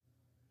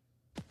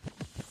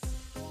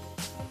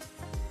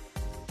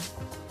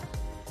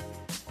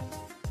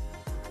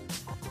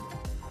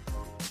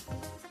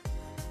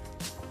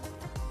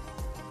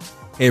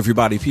Hey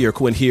everybody, Pierre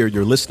Quinn here.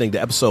 You're listening to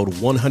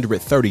episode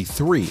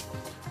 133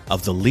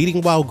 of the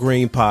Leading While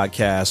Green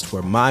podcast,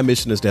 where my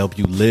mission is to help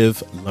you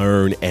live,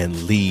 learn,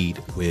 and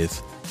lead with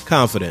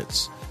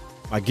confidence.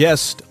 My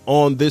guest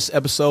on this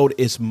episode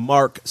is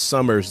Marc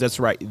Summers. That's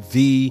right,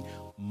 the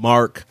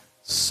Marc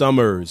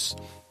Summers.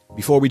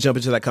 Before we jump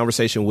into that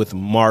conversation with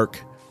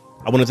Marc,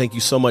 I want to thank you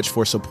so much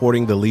for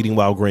supporting the Leading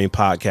While Green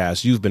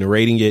podcast. You've been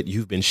rating it.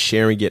 You've been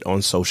sharing it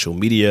on social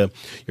media.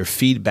 Your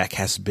feedback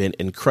has been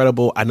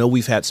incredible. I know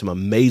we've had some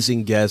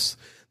amazing guests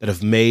that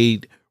have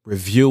made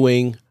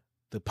reviewing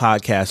the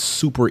podcast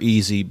super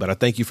easy, but I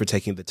thank you for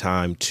taking the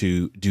time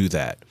to do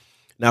that.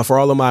 Now, for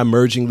all of my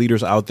emerging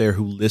leaders out there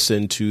who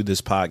listen to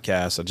this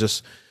podcast, I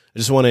just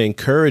want to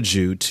encourage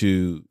you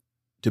to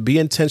be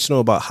intentional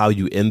about how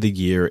you end the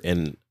year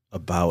and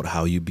about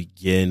how you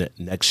begin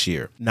next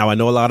year. Now, I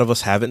know a lot of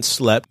us haven't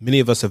slept. Many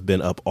of us have been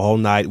up all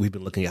night. We've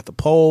been looking at the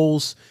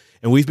polls,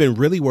 and we've been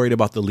really worried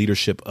about the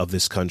leadership of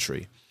this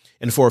country.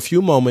 And for a few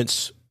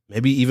moments,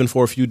 maybe even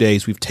for a few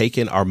days, we've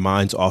taken our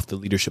minds off the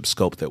leadership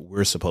scope that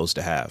we're supposed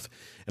to have.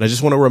 And I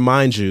just want to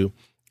remind you,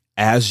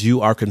 as you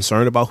are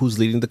concerned about who's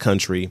leading the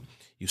country,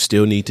 you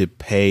still need to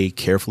pay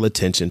careful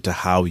attention to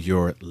how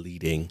you're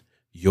leading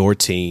your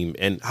team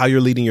and how you're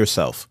leading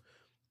yourself.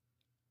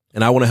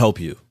 And I want to help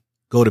you.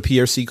 Go to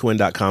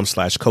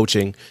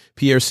prcquinn.com/coaching,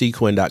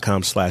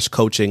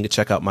 prcquinn.com/coaching.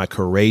 Check out my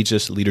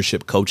Courageous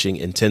Leadership Coaching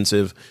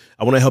Intensive.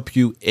 I want to help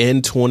you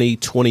end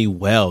 2020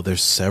 well.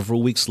 There's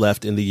several weeks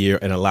left in the year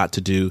and a lot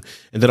to do.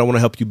 And then I want to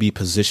help you be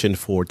positioned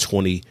for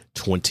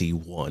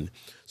 2021.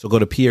 So go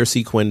to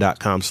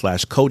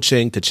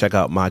prcquinn.com/coaching to check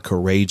out my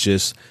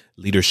Courageous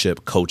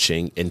Leadership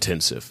Coaching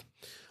Intensive.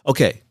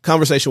 Okay,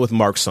 conversation with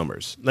Marc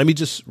Summers. Let me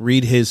just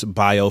read his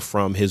bio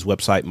from his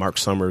website,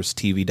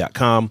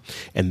 marcsummerstv.com,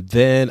 and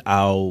then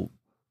I'll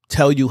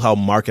tell you how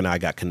Marc and I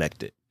got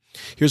connected.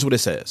 Here's what it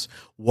says.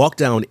 Walk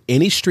down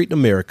any street in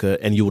America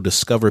and you will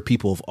discover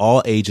people of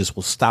all ages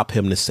will stop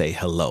him to say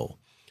hello.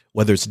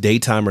 Whether it's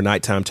daytime or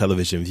nighttime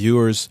television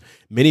viewers,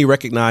 many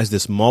recognize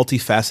this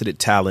multifaceted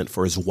talent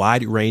for his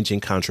wide-ranging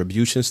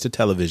contributions to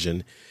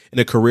television in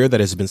a career that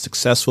has been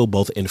successful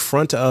both in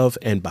front of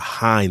and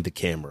behind the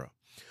camera.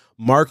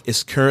 Marc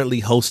is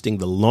currently hosting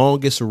the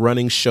longest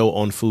running show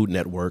on Food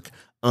Network,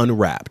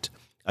 Unwrapped,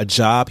 a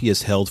job he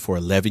has held for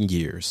 11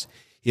 years.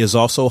 He has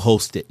also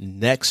hosted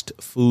Next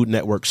Food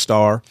Network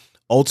Star,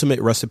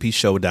 Ultimate Recipe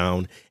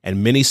Showdown,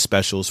 and many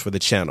specials for the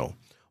channel.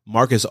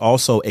 Marc is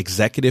also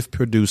executive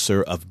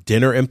producer of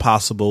Dinner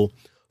Impossible,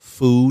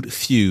 Food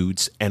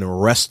Feuds,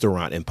 and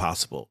Restaurant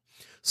Impossible.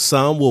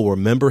 Some will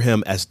remember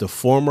him as the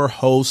former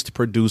host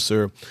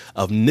producer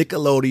of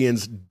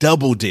Nickelodeon's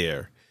Double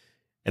Dare.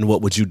 And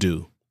What Would You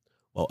Do?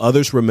 While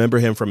others remember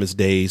him from his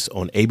days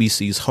on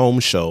ABC's Home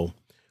Show,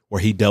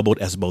 where he doubled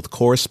as both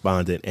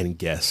correspondent and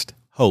guest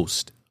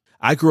host.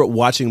 I grew up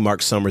watching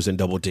Marc Summers in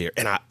Double Dare,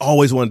 and I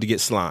always wanted to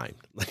get slimed.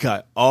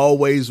 I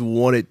always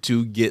wanted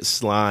to get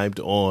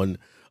slimed on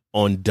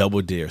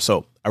Double Dare.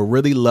 So I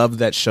really loved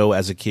that show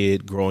as a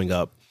kid growing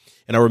up.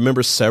 And I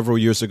remember several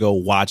years ago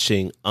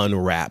watching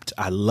Unwrapped.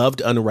 I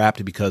loved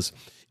Unwrapped because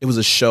it was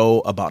a show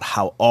about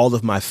how all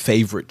of my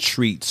favorite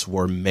treats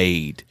were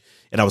made.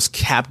 And I was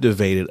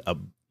captivated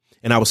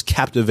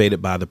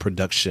by the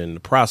production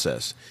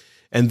process.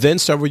 And then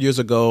several years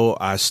ago,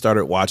 I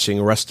started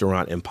watching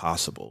Restaurant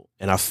Impossible,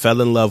 and I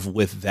fell in love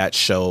with that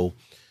show.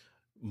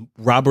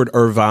 Robert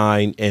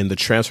Irvine and the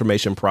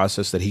transformation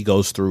process that he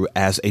goes through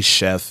as a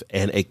chef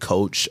and a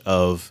coach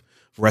of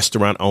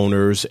restaurant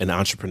owners and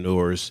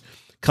entrepreneurs,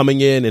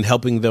 coming in and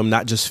helping them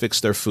not just fix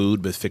their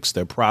food, but fix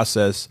their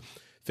process,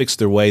 fix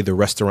the way the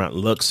restaurant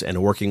looks,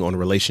 and working on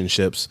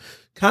relationships.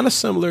 Kind of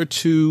similar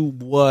to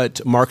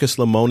what Marcus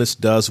Lemonis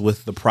does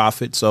with The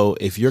Prophet. So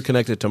if you're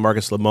connected to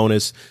Marcus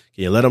Lemonis,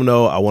 can you let him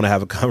know? I want to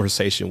have a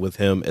conversation with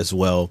him as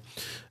well.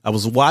 I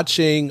was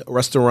watching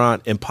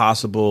Restaurant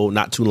Impossible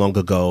not too long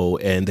ago,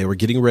 and they were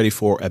getting ready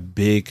for a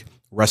big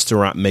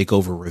restaurant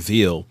makeover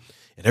reveal.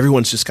 And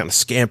everyone's just kind of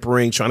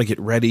scampering, trying to get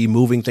ready,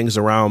 moving things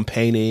around,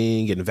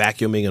 painting and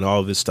vacuuming and all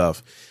of this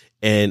stuff.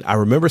 And I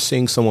remember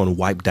seeing someone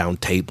wipe down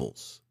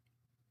tables.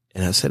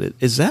 And I said,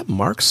 is that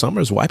Marc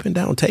Summers wiping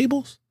down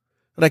tables?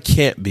 That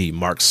can't be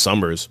Marc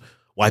Summers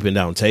wiping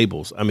down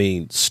tables. I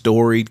mean,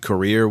 storied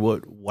career.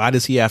 Why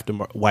does he have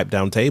to wipe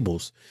down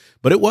tables?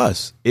 But it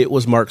was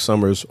Marc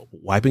Summers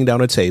wiping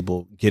down a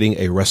table, getting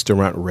a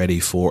restaurant ready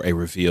for a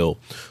reveal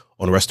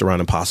on Restaurant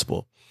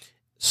Impossible.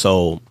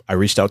 So I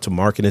reached out to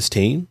Marc and his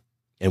team,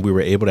 and we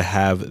were able to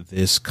have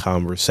this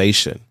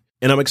conversation.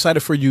 And I'm excited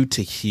for you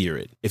to hear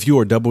it. If you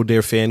are a Double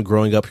Dare fan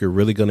growing up, you're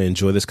really going to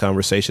enjoy this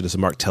conversation as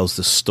Marc tells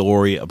the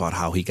story about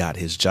how he got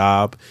his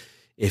job.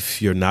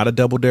 If you're not a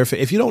Double Dare fan,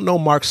 if you don't know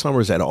Marc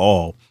Summers at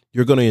all,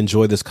 you're going to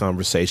enjoy this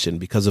conversation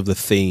because of the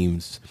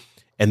themes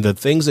and the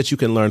things that you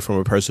can learn from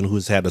a person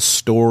who's had a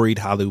storied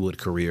Hollywood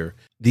career.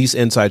 These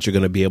insights you're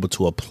going to be able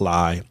to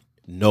apply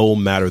no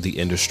matter the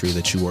industry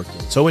that you work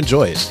in. So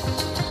enjoy it.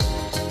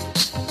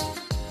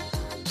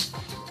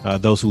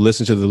 Those who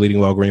listen to the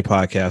Leading While Green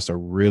podcast are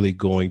really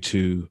going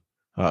to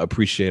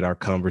Appreciate our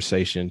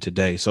conversation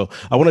today. So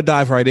I want to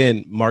dive right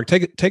in. Mark,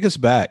 take us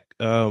back.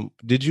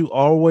 Did you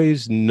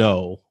always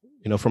know,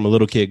 from a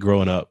little kid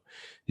growing up,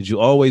 did you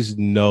always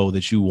know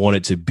that you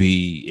wanted to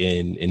be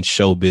in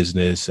show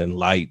business and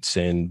lights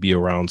and be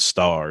around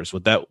stars?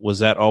 Was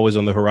that always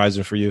on the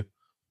horizon for you?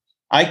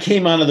 I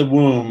came out of the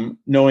womb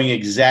knowing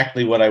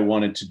exactly what I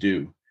wanted to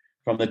do.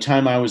 From the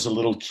time I was a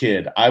little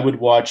kid, I would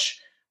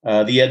watch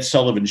the Ed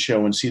Sullivan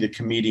Show and see the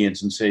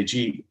comedians and say,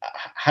 "Gee,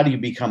 how do you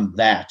become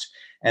that?"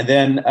 And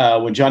then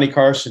when Johnny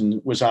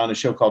Carson was on a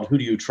show called "Who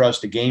Do You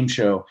Trust?" a game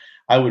show,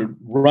 I would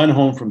run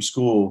home from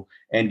school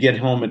and get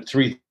home at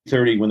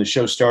 3:30 when the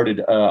show started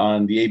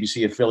on the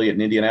ABC affiliate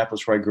in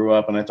Indianapolis, where I grew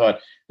up. And I thought,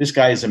 this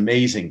guy is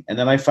amazing. And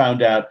then I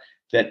found out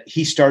that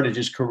he started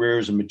his career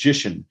as a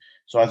magician.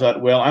 So I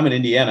thought, well, I'm in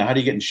Indiana. How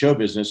do you get in show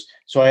business?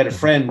 So I had a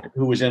friend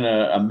who was in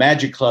a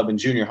magic club in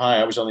junior high.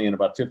 I was only in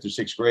about fifth or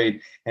sixth grade,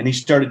 and he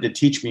started to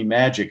teach me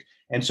magic.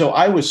 And so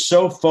I was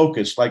so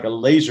focused, like a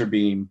laser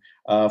beam,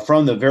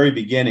 from the very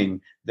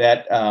beginning,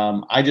 that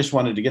I just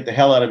wanted to get the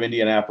hell out of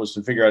Indianapolis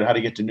and figure out how to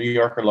get to New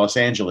York or Los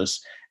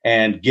Angeles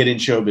and get in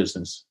show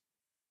business.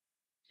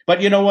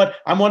 But you know what?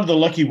 I'm one of the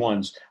lucky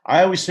ones.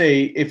 I always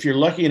say, if you're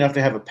lucky enough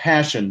to have a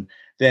passion,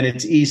 then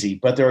it's easy.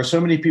 But there are so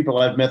many people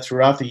I've met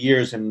throughout the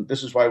years, and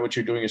this is why what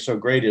you're doing is so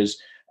great, is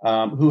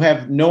who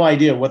have no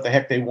idea what the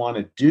heck they want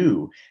to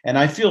do. And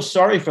I feel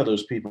sorry for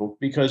those people,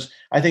 because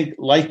I think,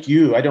 like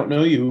you, I don't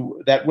know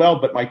you that well,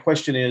 but my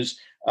question is,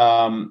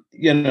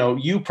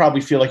 you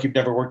probably feel like you've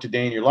never worked a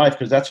day in your life,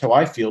 because that's how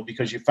I feel,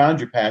 because you found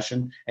your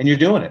passion and you're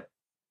doing it.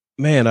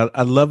 Man,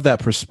 I love that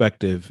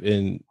perspective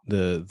in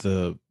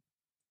the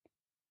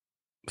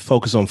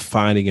focus on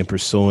finding and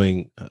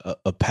pursuing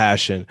a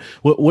passion.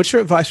 What's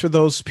your advice for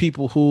those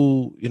people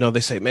who, they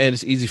say, man,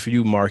 it's easy for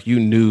you, Mark. You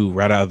knew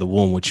right out of the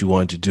womb what you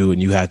wanted to do.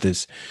 And you had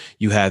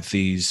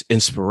these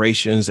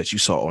inspirations that you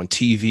saw on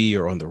TV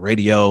or on the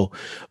radio,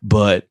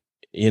 but,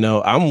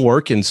 I'm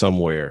working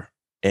somewhere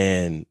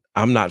and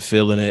I'm not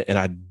feeling it. And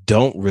I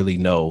don't really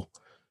know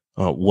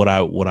what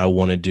I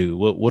want to do.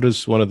 What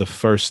is one of the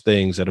first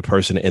things that a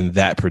person in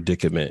that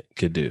predicament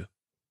could do?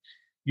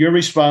 You're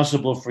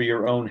responsible for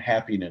your own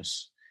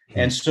happiness.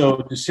 And so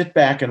to sit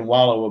back and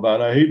wallow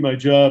about, I hate my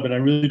job and I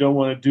really don't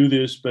want to do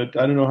this, but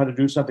I don't know how to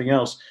do something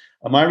else.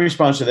 My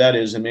response to that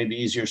is, and maybe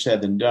easier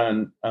said than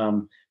done,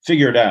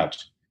 figure it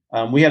out.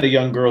 We had a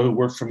young girl who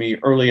worked for me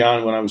early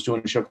on when I was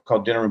doing a show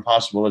called Dinner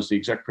Impossible as the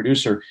exec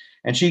producer,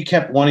 and she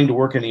kept wanting to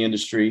work in the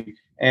industry,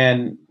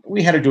 and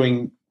we had her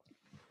doing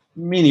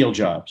menial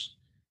jobs.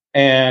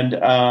 And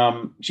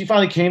she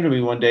finally came to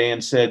me one day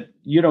and said,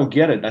 "You don't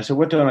get it." And I said,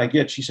 "What don't I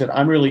get?" She said,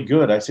 "I'm really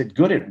good." I said,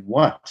 "Good at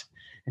what?"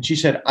 And she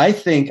said, "I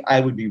think I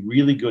would be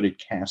really good at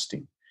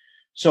casting."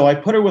 So I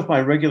put her with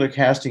my regular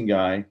casting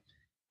guy,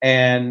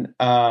 and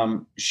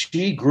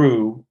she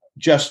grew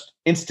just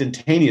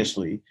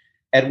instantaneously.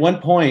 At one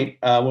point,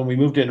 when we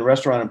moved into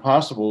Restaurant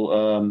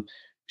Impossible,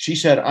 she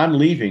said, "I'm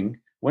leaving,"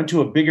 went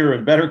to a bigger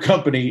and better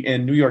company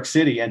in New York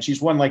City, and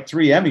she's won like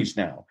 3 Emmys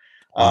now.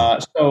 Wow.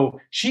 So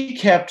she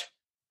kept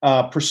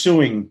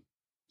pursuing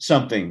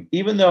something,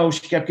 even though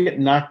she kept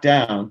getting knocked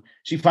down.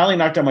 She finally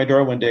knocked on my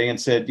door one day and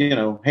said,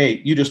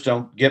 "Hey, you just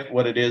don't get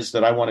what it is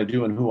that I want to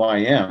do and who I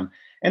am."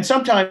 And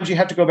sometimes you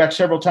have to go back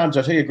several times.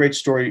 I'll tell you a great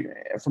story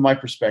from my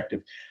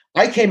perspective.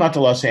 I came out to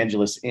Los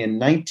Angeles in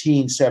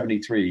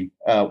 1973,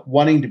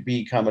 wanting to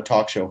become a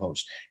talk show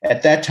host.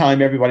 At that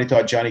time, everybody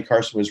thought Johnny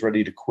Carson was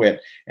ready to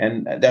quit.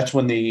 And that's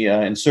when the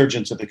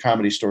insurgents at the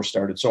Comedy Store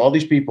started. So all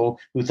these people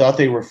who thought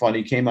they were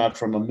funny came out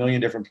from a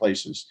million different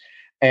places.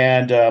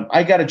 And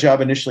I got a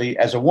job initially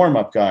as a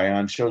warm-up guy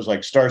on shows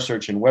like Star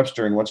Search and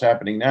Webster and What's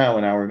Happening Now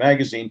in Our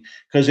Magazine,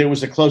 because it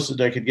was the closest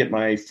I could get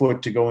my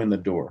foot to go in the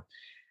door.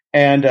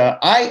 And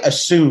I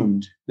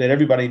assumed that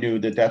everybody knew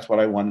that that's what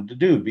I wanted to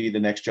do, be the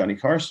next Johnny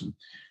Carson.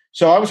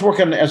 So I was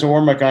working as a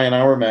warm-up guy in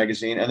Our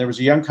Magazine, and there was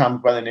a young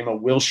comic by the name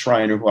of Will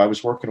Schreiner, who I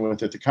was working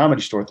with at the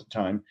Comedy Store at the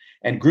time.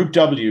 And Group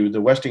W,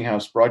 the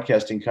Westinghouse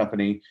Broadcasting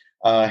Company,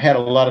 had a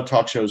lot of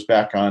talk shows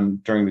back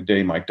on during the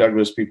day. Mike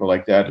Douglas, people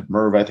like that.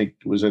 Merv, I think,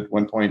 was at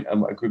one point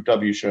a Group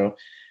W show.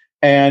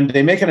 And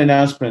they make an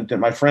announcement that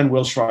my friend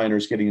Will Schreiner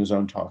is getting his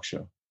own talk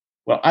show.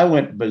 Well, I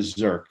went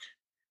berserk.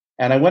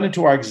 And I went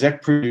into our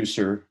exec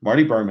producer,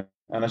 Marty Berman,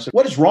 and I said,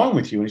 "What is wrong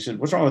with you?" And he said,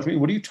 "What's wrong with me?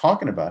 What are you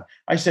talking about?"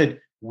 I said,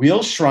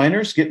 "Will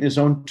Schreiner's getting his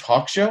own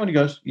talk show?" And he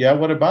goes, "Yeah,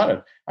 what about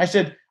it?" I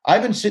said,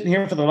 "I've been sitting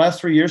here for the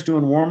last 3 years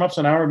doing warm-ups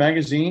on Our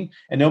Magazine,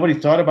 and nobody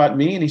thought about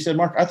me." And he said,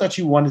 "Mark, I thought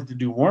you wanted to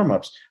do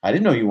warm-ups. I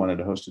didn't know you wanted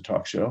to host a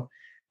talk show."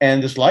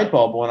 And this light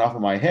bulb went off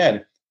in my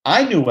head.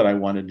 I knew what I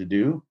wanted to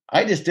do.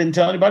 I just didn't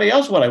tell anybody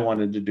else what I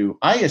wanted to do.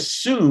 I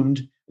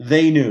assumed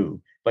they knew,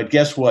 but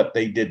guess what?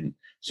 They didn't.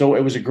 So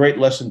it was a great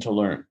lesson to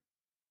learn.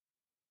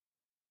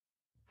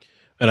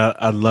 And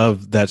I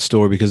love that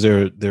story, because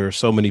there are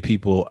so many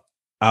people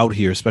out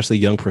here, especially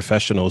young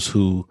professionals,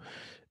 who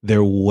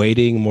they're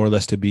waiting more or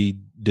less to be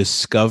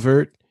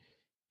discovered.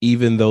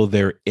 even though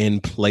they're in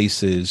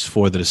places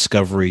for the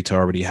discovery to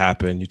already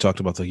happen. You talked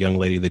about the young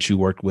lady that you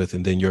worked with,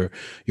 and then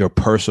your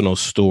personal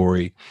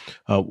story.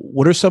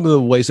 What are some of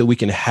the ways that we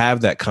can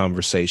have that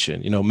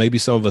conversation? Maybe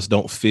some of us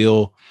don't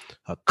feel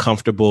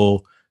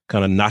comfortable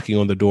kind of knocking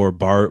on the door,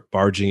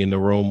 barging in the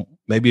room.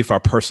 Maybe if our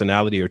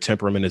personality or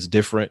temperament is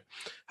different,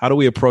 how do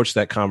we approach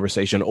that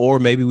conversation? Or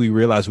maybe we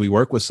realize we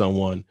work with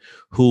someone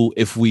who,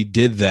 if we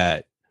did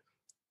that,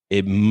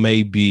 it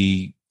may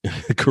be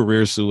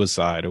career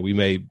suicide, or we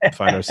may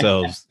find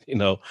ourselves,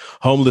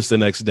 homeless the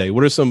next day.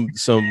 What are some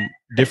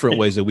different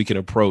ways that we can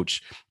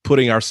approach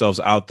putting ourselves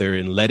out there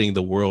and letting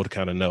the world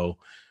kind of know,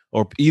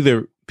 or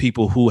either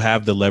people who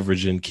have the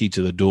leverage and key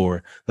to the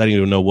door, letting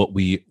them know what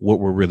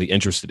we're really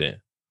interested in?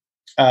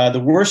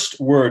 The worst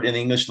word in the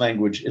English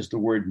language is the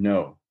word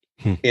no.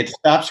 It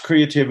stops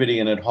creativity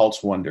and it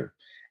halts wonder.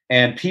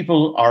 And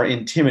people are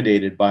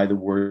intimidated by the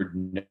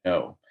word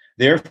no.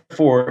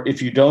 Therefore,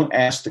 if you don't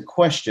ask the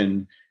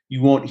question,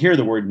 you won't hear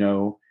the word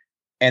no,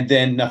 and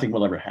then nothing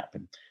will ever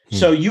happen.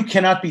 So you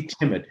cannot be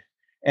timid.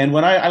 And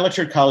when I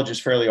lecture at colleges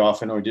fairly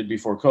often, or did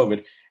before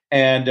COVID,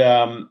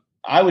 and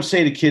I would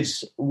say to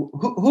kids,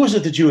 who is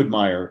it that you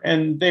admire?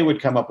 And they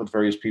would come up with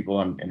various people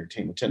on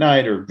Entertainment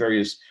Tonight or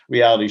various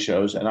reality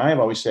shows. And I have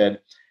always said,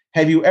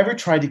 have you ever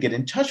tried to get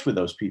in touch with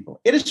those people?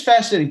 It is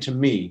fascinating to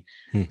me.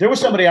 There was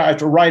somebody, a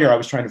writer I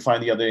was trying to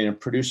find the other day, and a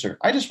producer.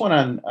 I just went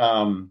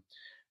on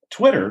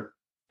Twitter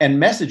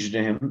and messaged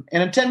him,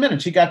 and in 10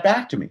 minutes, he got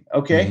back to me.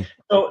 Okay.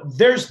 So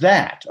there's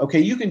that. Okay.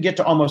 You can get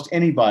to almost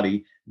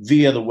anybody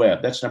via the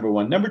web. That's number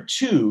one. Number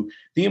two,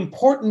 the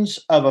importance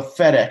of a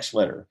FedEx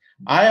letter.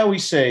 I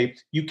always say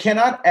you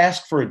cannot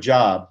ask for a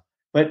job,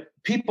 but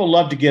people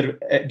love to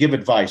give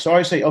advice. So I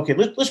always say, okay,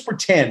 let's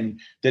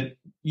pretend that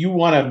you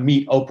want to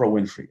meet Oprah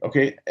Winfrey.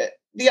 Okay.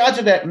 The odds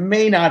of that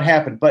may not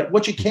happen, but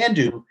what you can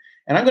do,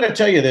 and I'm going to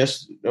tell you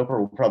this, Oprah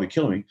will probably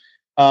kill me.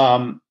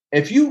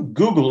 If you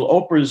Google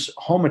Oprah's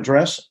home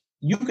address,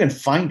 you can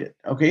find it.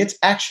 Okay. It's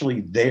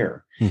actually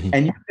there.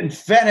 And you can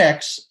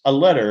FedEx a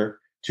letter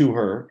to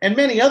her and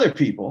many other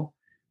people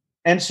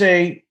and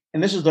say,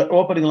 and this is the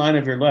opening line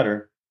of your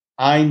letter,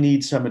 I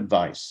need some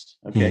advice.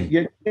 Okay.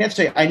 You can't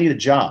say I need a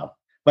job,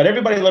 but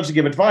everybody loves to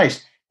give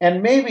advice.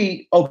 And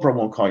maybe Oprah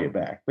won't call you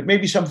back, but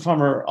maybe some from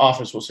her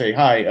office will say,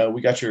 hi,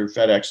 we got your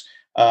FedEx.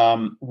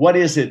 What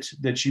is it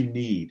that you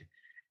need?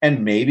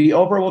 And maybe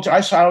Oprah will.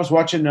 I was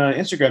watching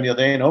Instagram the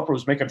other day, and Oprah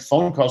was making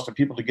phone calls to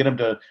people to get them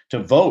to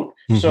vote.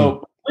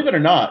 So believe it or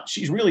not,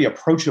 she's really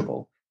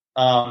approachable,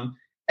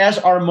 as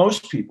are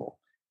most people.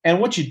 And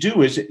what you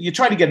do is you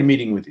try to get a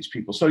meeting with these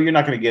people. So you're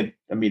not going to get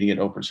a meeting at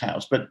Oprah's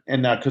house,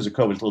 and not because of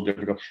COVID, it's a little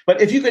difficult.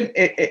 But if you can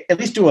at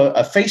least do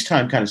a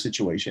FaceTime kind of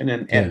situation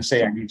and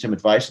say, I need some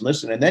advice and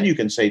listen. And then you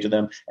can say to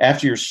them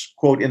after you're,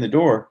 quote, in the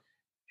door,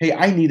 hey,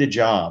 I need a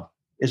job.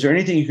 Is there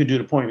anything you can do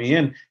to point me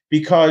in?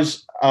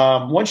 Because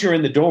once you're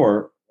in the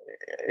door,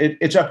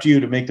 it's up to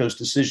you to make those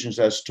decisions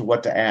as to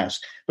what to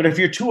ask. But if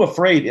you're too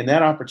afraid in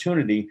that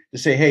opportunity to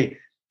say, hey,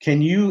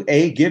 can you,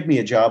 give me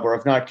a job? Or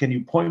if not, can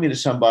you point me to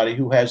somebody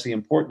who has the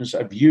importance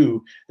of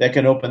you that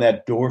can open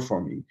that door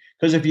for me?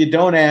 Because if you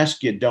don't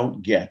ask, you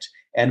don't get.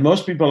 And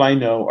most people I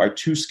know are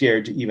too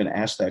scared to even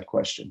ask that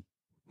question.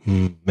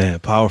 Man,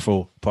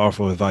 powerful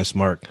advice,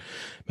 Marc.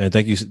 Man,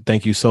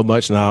 thank you so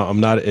much. Now, I'm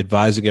not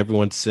advising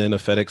everyone to send a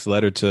FedEx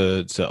letter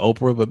to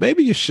Oprah, but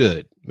maybe you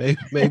should.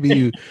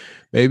 Maybe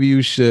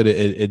you should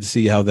and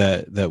see how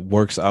that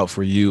works out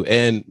for you.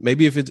 And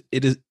maybe if it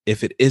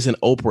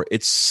isn't Oprah,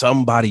 it's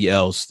somebody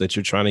else that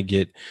you're trying to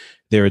get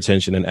their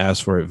attention and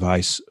ask for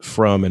advice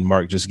from. And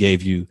Marc just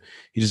gave you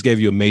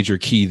a major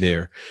key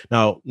there.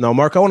 Now,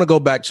 Marc, I want to go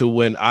back to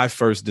when I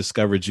first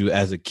discovered you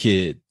as a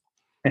kid.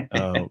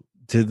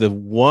 To the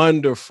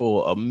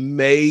wonderful,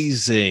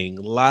 amazing,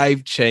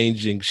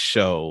 life-changing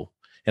show.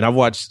 And I've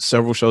watched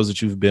several shows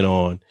that you've been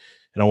on,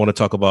 and I want to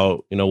talk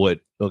about, what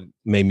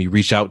made me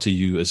reach out to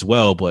you as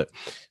well. But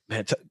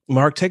man,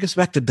 Marc, take us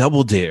back to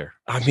Double Dare.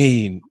 I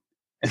mean,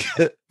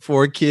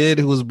 for a kid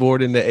who was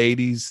born in the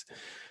 80s,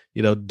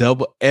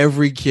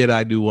 every kid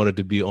I knew wanted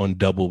to be on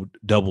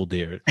Double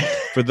Dare.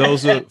 For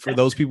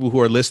those people who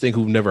are listening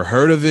who've never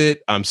heard of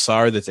it, I'm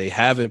sorry that they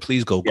haven't.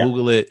 Please go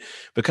Google it,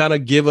 but kind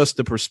of give us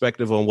the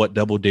perspective on what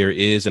Double Dare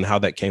is and how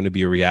that came to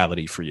be a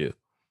reality for you.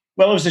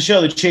 Well, it was a show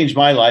that changed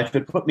my life.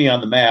 It put me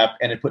on the map,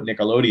 and it put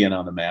Nickelodeon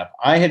on the map.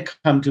 I had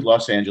come to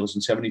Los Angeles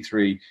in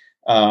 '73,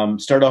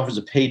 started off as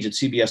a page at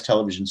CBS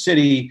Television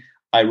City.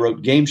 I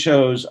wrote game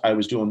shows. I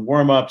was doing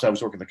warm-ups. I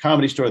was working at the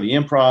Comedy Store, the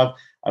Improv.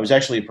 I was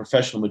actually a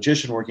professional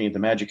magician working at the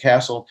Magic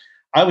Castle.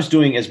 I was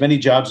doing as many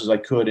jobs as I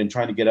could and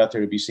trying to get out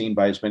there to be seen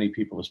by as many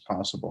people as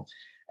possible.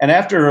 And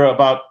after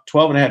about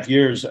 12 and a half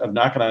years of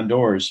knocking on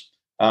doors,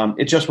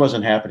 it just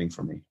wasn't happening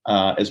for me.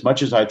 As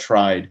much as I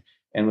tried,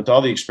 and with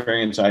all the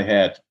experience I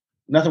had,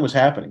 nothing was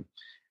happening.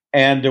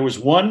 And there was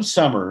one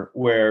summer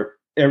where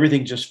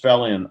everything just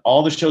fell in.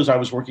 All the shows I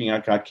was working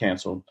on got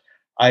canceled.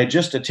 I had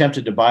just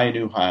attempted to buy a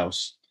new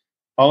house.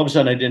 All of a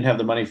sudden, I didn't have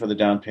the money for the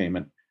down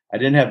payment. I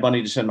didn't have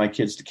money to send my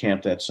kids to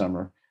camp that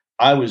summer.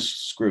 I was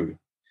screwed.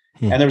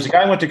 And there was a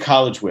guy I went to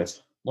college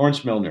with,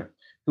 Lawrence Milner,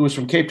 who was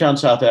from Cape Town,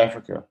 South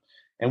Africa.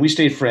 And we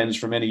stayed friends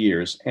for many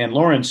years. And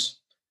Lawrence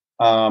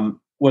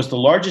was the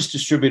largest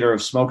distributor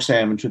of smoked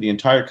salmon to the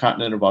entire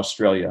continent of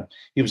Australia.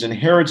 He was in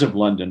Harrods of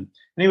London.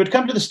 And he would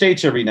come to the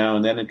States every now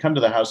and then and come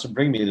to the house and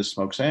bring me this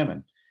smoked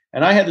salmon.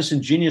 And I had this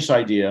ingenious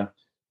idea.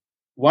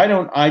 Why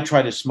don't I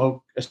try to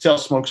sell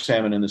smoked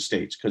salmon in the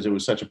States? Because it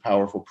was such a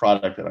powerful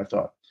product that I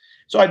thought.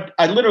 So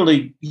I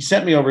literally, he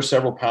sent me over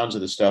several pounds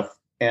of this stuff,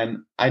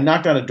 and I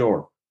knocked on a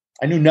door.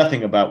 I knew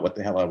nothing about what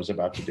the hell I was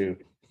about to do.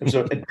 It was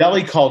a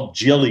deli called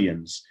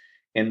Jillian's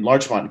in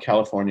Larchmont,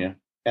 California.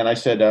 And I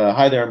said,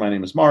 hi there, my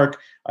name is Mark.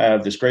 I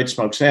have this great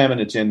smoked salmon.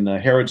 It's in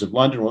Harrods of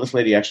London. Well, this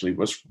lady actually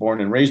was born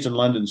and raised in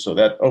London, so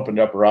that opened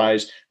up her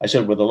eyes. I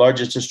said, we're the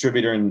largest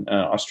distributor in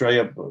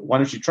Australia. Why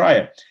don't you try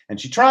it? And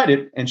she tried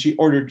it, and she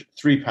ordered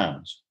 3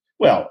 pounds.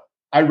 Well,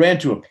 I ran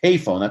to a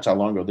payphone. That's how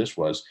long ago this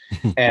was.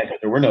 And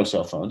there were no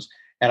cell phones.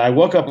 And I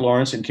woke up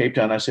Lawrence in Cape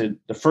Town. I said,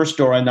 the first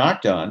door I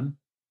knocked on,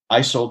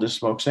 I sold this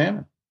smoked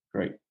salmon.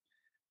 Great.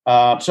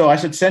 So I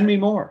said, send me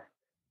more.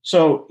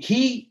 So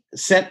he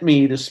sent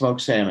me the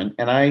smoked salmon,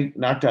 and I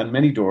knocked on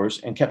many doors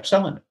and kept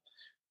selling it.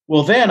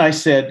 Well, then I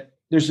said,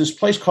 there's this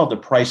place called the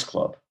Price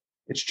Club.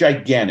 It's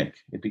gigantic.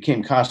 It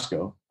became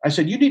Costco. I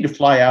said, you need to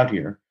fly out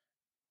here,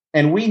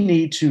 and we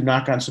need to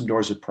knock on some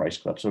doors at Price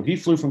Club. So he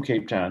flew from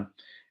Cape Town,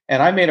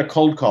 and I made a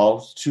cold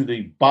call to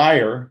the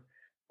buyer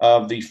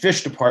of the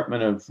fish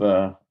department of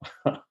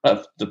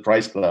the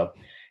Price Club.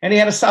 And he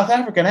had a South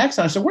African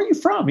accent. I said, where are you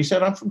from? He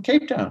said, I'm from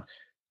Cape Town.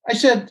 I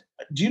said,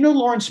 do you know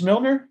Lawrence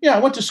Milner? Yeah, I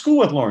went to school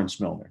with Lawrence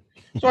Milner.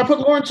 So I put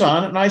Lawrence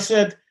on, and I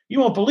said, you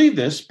won't believe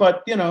this,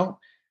 but,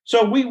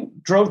 so we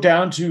drove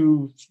down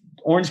to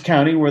Orange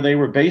County where they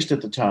were based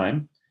at the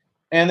time.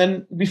 And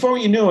then before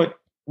you knew it,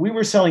 we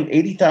were selling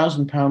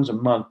 80,000 pounds a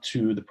month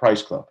to the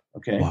Price Club.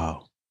 Okay.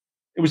 Wow.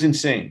 It was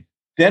insane.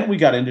 Then we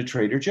got into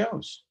Trader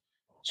Joe's.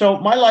 So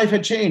my life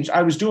had changed.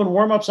 I was doing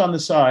warm-ups on the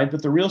side,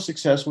 but the real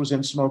success was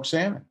in smoked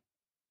salmon.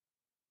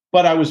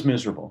 But I was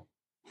miserable.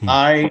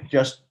 I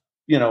just,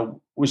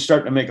 was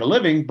starting to make a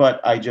living,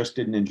 but I just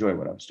didn't enjoy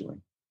what I was doing.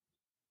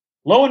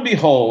 Lo and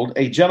behold,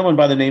 a gentleman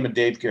by the name of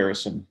Dave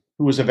Garrison,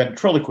 who was a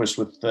ventriloquist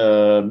with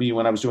me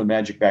when I was doing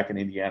magic back in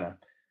Indiana,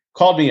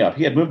 called me up.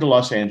 He had moved to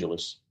Los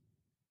Angeles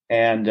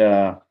and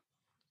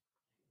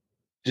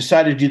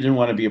decided he didn't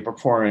want to be a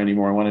performer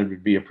anymore. I wanted to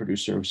be a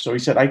producer. So he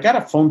said, I got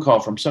a phone call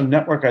from some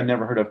network I'd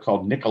never heard of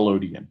called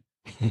Nickelodeon.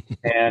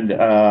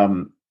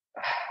 And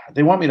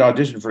they want me to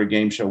audition for a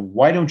game show.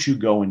 Why don't you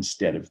go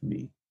instead of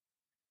me?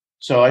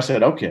 So I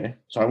said, okay.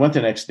 So I went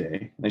the next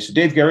day. And they said,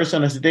 Dave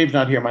Garrison. I said, Dave's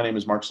not here. My name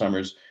is Marc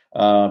Summers.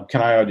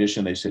 Can I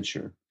audition? They said,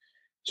 sure.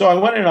 So I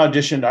went and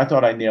auditioned. I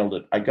thought I nailed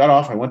it. I got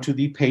off. I went to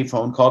the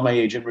payphone, called my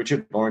agent,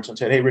 Richard Lawrence, and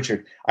said, hey,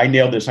 Richard, I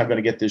nailed this. I'm going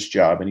to get this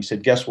job. And he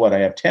said, guess what? I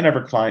have 10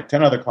 other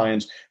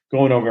clients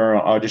going over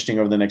auditioning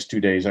over the next 2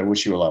 days. I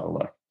wish you a lot of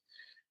luck.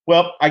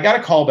 Well, I got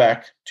a call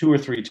back 2 or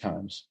 3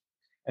 times.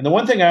 And the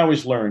one thing I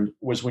always learned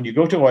was when you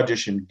go to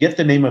audition, get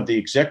the name of the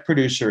exec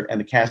producer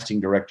and the casting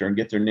director and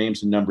get their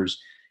names and numbers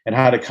and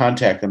how to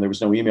contact them. There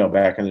was no email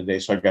back in the day,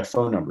 so I got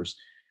phone numbers.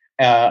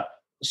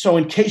 So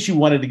in case you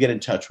wanted to get in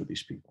touch with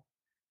these people.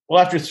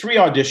 Well, after 3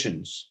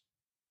 auditions,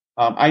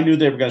 I knew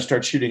they were going to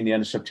start shooting the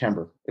end of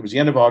September. It was the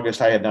end of August.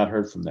 I had not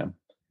heard from them.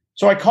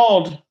 So I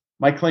called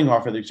Mike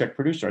Klinghoffer, the exec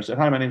producer. I said,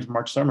 hi, my name is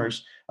Marc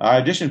Summers. I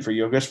auditioned for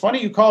you. He goes,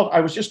 funny you called. I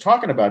was just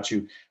talking about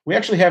you. We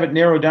actually have it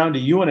narrowed down to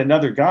you and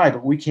another guy,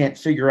 but we can't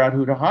figure out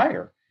who to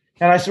hire.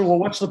 And I said, well,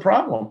 what's the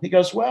problem? He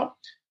goes, well,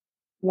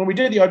 when we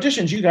did the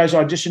auditions, you guys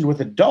auditioned with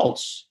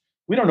adults.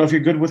 We don't know if you're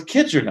good with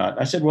kids or not.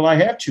 I said, well, I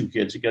have 2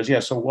 kids. He goes, yeah,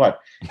 so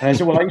what? And I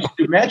said, well, I used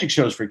to do magic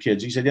shows for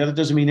kids. He said, yeah, that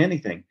doesn't mean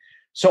anything.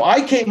 So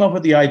I came up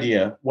with the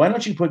idea, why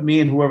don't you put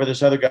me and whoever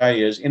this other guy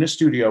is in a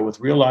studio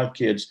with real live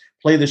kids,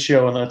 play the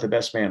show and let the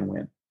best man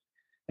win.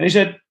 And he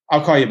said,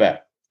 I'll call you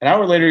back. An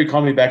hour later, he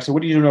called me back. So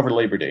what are you doing over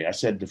Labor Day? I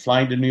said,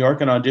 flying to New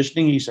York and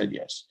auditioning. He said,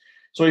 yes.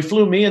 So he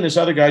flew me and this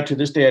other guy, to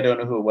this day, I don't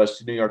know who it was,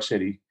 to New York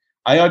City.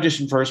 I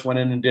auditioned first, went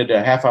in and did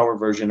a half-hour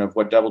version of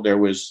what Double Dare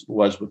was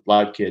with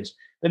live kids.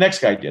 The next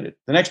guy did it.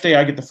 The next day,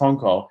 I get the phone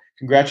call.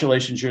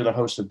 Congratulations, you're the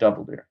host of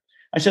Double Dare.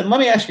 I said, let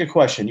me ask you a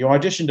question. You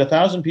auditioned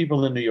 1,000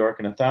 people in New York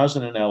and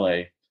 1,000 in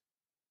LA.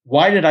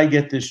 Why did I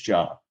get this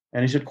job?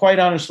 And he said, quite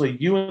honestly,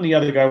 you and the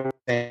other guy were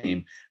the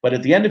same. But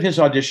at the end of his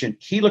audition,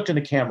 he looked in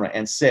the camera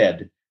and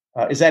said,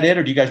 is that it?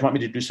 Or do you guys want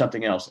me to do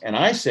something else? And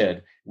I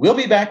said, we'll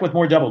be back with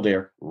more Double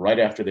Dare right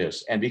after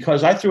this. And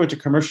because I threw it to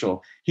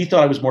commercial, he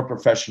thought I was more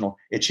professional.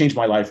 It changed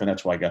my life. And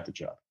that's why I got the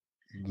job.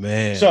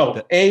 Man.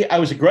 So I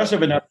was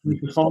aggressive enough to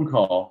make the phone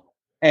call.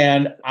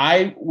 And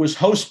I was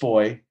host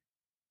boy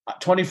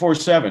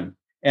 24/7.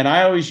 And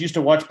I always used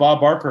to watch Bob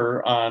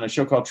Barker on a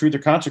show called Truth or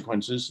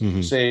Consequences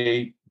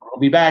say, I'll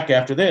be back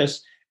after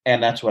this.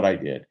 And that's what I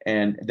did.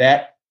 And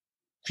that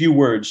few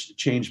words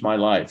changed my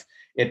life.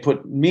 It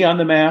put me on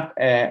the map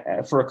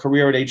for a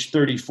career at age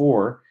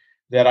 34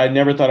 that I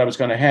never thought I was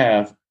going to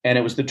have. And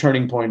it was the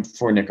turning point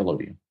for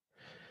Nickelodeon.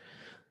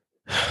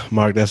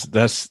 Marc,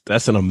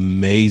 that's an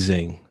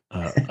amazing,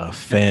 a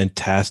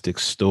fantastic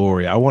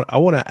story. I want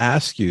to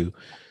ask you,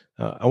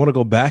 I want to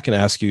go back and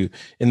ask you,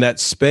 in that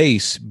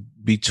space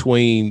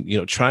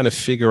between, trying to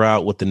figure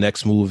out what the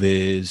next move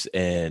is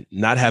and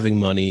not having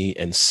money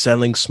and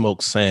selling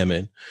smoked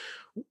salmon,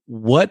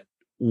 what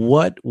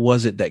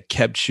was it that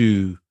kept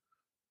you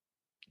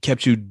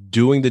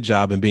doing the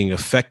job and being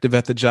effective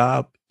at the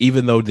job,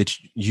 even though that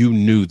you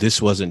knew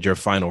this wasn't your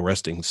final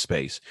resting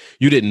space?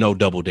 You didn't know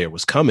Double Dare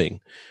was coming,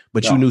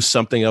 but you No. knew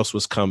something else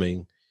was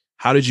coming.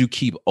 How did you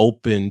keep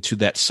open to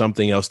that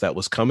something else that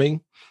was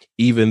coming,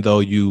 even though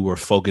you were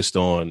focused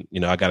on,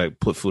 I got to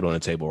put food on the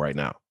table right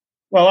now?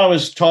 Well, I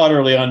was taught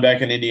early on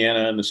back in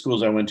Indiana and the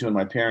schools I went to and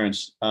my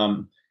parents,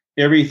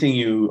 everything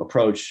you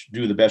approach,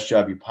 do the best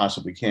job you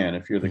possibly can.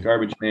 If you're the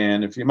garbage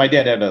man, my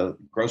dad had a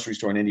grocery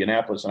store in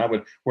Indianapolis and I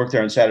would work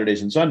there on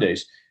Saturdays and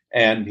Sundays.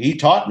 And he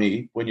taught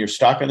me, when you're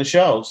stocking the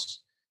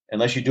shelves,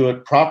 unless you do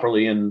it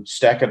properly and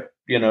stack it,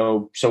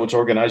 so it's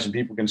organized and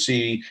people can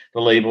see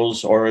the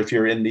labels, or if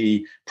you're in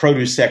the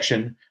produce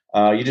section,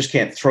 you just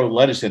can't throw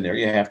lettuce in there.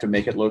 You have to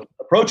make it look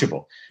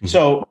approachable. Mm-hmm.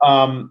 So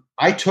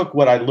I took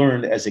what I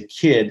learned as a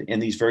kid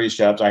in these various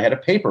jobs. I had a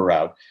paper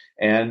route.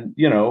 And,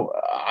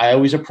 I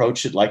always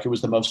approached it like it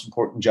was the most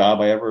important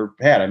job I ever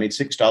had. I made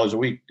 $6 a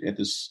week at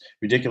this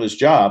ridiculous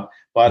job,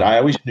 but I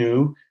always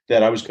knew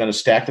that I was going to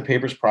stack the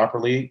papers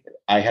properly.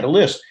 I had a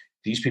list.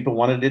 These people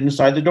wanted it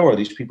inside the door.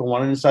 These people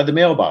wanted it inside the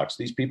mailbox.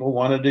 These people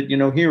wanted it,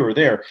 here or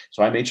there.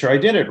 So I made sure I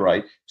did it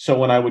right. So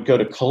when I would go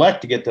to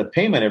collect to get the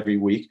payment every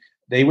week,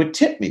 they would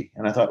tip me.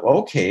 And I thought, well,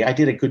 okay, I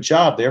did a good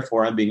job.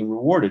 Therefore, I'm being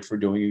rewarded for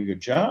doing a good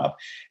job.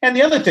 And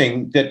the other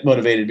thing that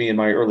motivated me in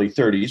my early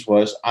 30s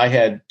was I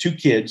had 2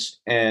 kids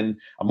and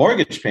a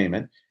mortgage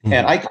payment,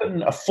 and I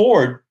couldn't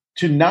afford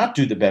to not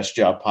do the best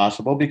job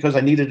possible because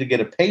I needed to get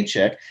a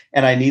paycheck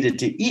and I needed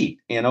to eat,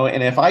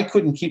 and if I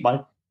couldn't keep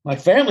my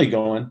family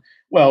going,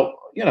 well,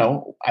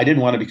 I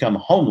didn't want to become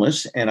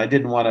homeless and I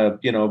didn't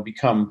want to,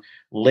 become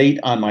late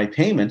on my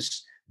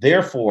payments.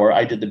 Therefore,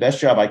 I did the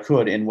best job I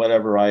could in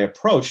whatever I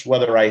approached,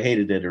 whether I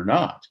hated it or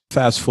not.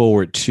 Fast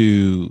forward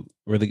to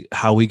really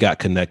how we got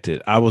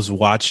connected. I was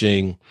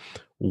watching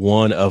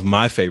one of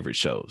my favorite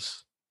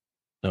shows.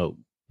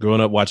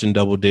 Growing up watching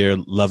Double Dare,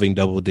 loving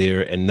Double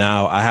Dare, and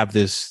now I have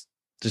this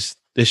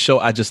show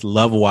I just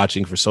love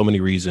watching for so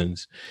many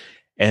reasons,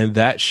 and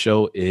that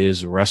show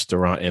is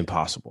Restaurant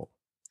Impossible.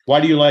 Why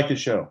do you like the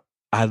show?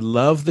 I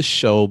love the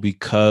show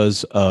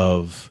because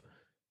of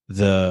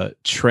the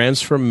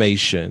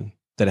transformation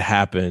that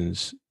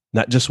happens,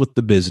 not just with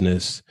the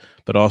business,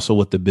 but also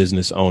with the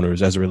business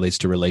owners as it relates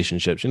to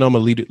relationships. I'm a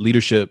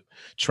leadership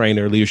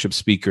trainer, leadership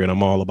speaker, and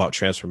I'm all about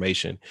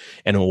transformation.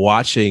 And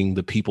watching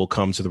the people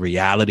come to the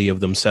reality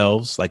of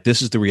themselves, like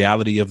this is the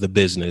reality of the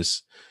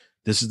business.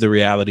 This is the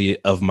reality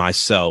of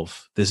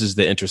myself. This is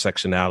the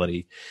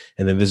intersectionality.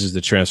 And then this is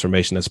the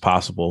transformation that's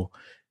possible,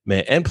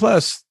 man. And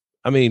plus,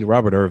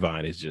 Robert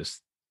Irvine is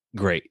just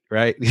great,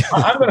 right?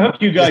 I'm going to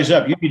hook you guys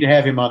up. You need to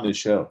have him on this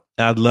show.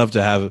 I'd love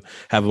to have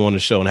him on the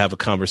show and have a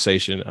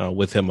conversation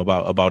with him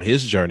about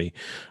his journey.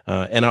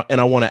 And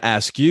I want to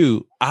ask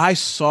you, I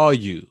saw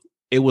you.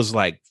 It was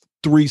like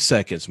 3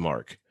 seconds,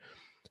 Mark.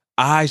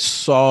 I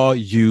saw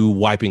you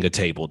wiping a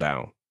table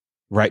down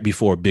right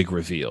before a big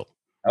reveal.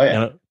 Oh,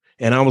 yeah.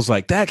 And I was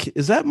like,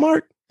 is that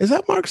Mark? Is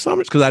that Marc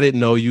Summers? Because I didn't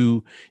know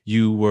you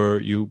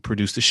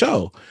produced the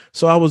show.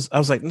 So I was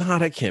like, nah,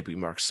 that can't be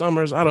Marc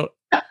Summers.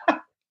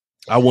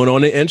 I went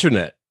on the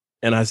internet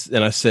and I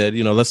said,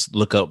 let's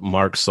look up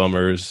Marc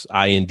Summers,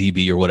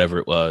 IMDb or whatever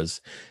it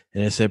was.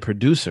 And it said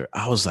producer.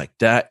 I was like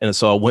that. And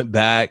so I went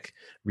back,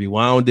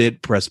 rewound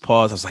it, pressed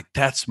pause. I was like,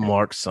 that's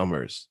Marc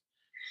Summers.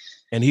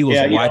 And he was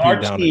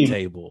wiping down the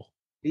table.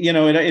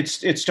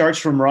 It starts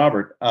from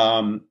Robert.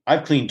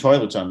 I've cleaned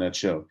toilets on that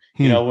show.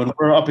 When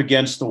we're up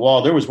against the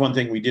wall, there was one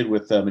thing we did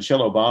with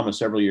Michelle Obama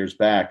several years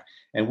back,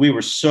 and we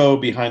were so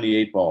behind the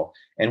 8 ball,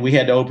 and we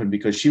had to open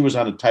because she was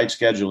on a tight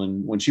schedule.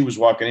 And when she was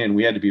walking in,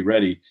 we had to be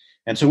ready.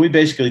 And so we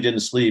basically didn't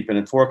sleep. And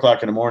at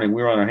 4:00 in the morning,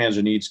 we were on our hands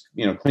and knees,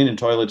 cleaning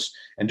toilets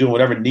and doing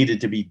whatever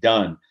needed to be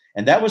done.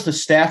 And that was the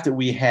staff that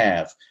we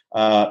have.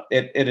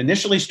 It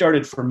initially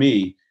started for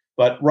me,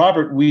 but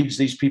Robert weeds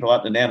these people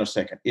out in a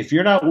nanosecond. If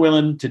you're not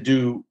willing to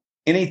do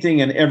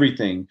anything and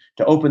everything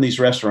to open these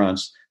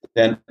restaurants,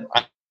 then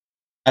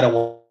I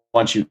don't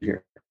want you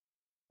here.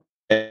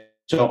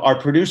 So our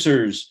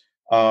producers,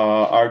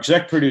 our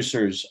exec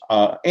producers,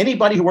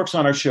 anybody who works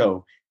on our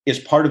show is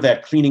part of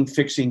that cleaning,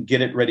 fixing,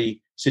 get it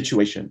ready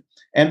situation.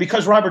 And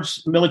because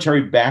Robert's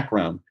military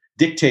background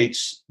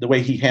dictates the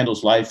way he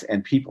handles life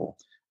and people,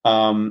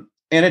 and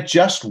it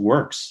just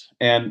works.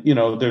 And,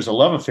 there's a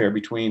love affair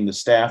between the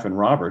staff and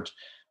Robert.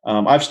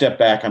 I've stepped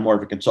back. I'm more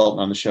of a consultant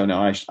on the show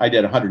now. I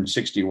did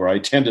 160 where I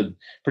attended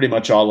pretty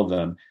much all of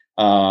them.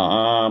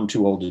 I'm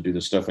too old to do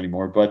this stuff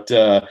anymore. But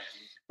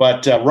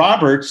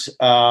Robert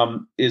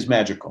is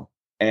magical.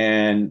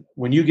 And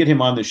when you get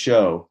him on the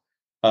show,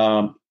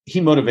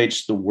 he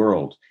motivates the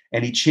world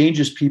and he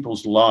changes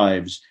people's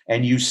lives.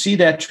 And you see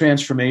that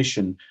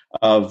transformation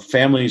of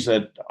families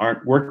that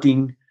aren't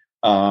working,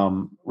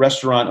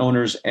 restaurant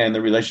owners and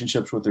the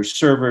relationships with their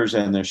servers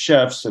and their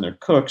chefs and their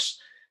cooks.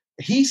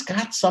 He's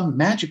got some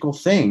magical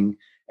thing.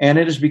 And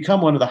it has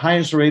become one of the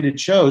highest rated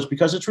shows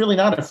because it's really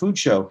not a food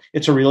show.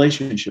 It's a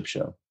relationship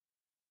show.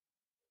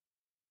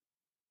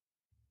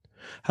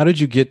 How did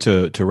you get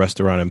to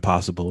Restaurant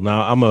Impossible?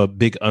 Now, I'm a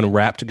big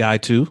Unwrapped guy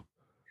too.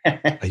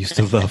 I used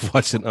to love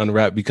watching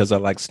Unwrapped because I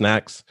like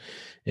snacks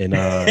and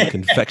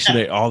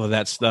confectionery, all of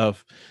that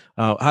stuff.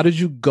 How did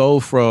you go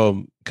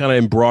from, kind of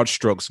in broad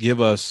strokes, give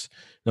us,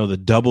 the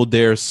Double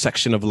Dare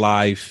section of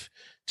life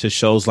to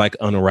shows like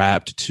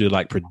Unwrapped to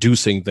like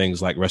producing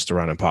things like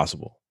Restaurant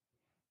Impossible?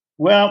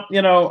 Well,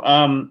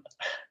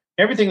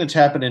 everything that's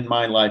happened in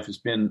my life has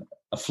been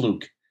a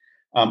fluke.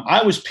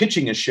 I was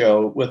pitching a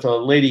show with a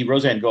lady,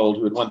 Roseanne Gold,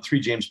 who had won 3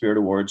 James Beard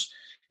Awards.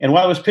 And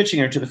while I was pitching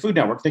her to the Food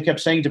Network, they kept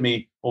saying to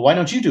me, well, why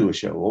don't you do a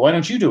show? Well, why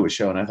don't you do a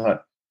show? And I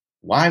thought,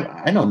 why?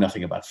 I know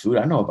nothing about food.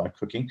 I know about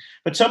cooking.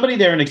 But somebody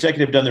there, an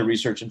executive, done their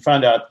research and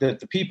found out that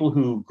the people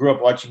who grew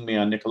up watching me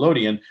on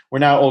Nickelodeon were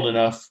now old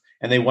enough,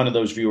 and they wanted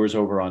those viewers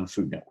over on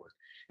Food Network.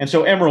 And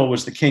so Emeril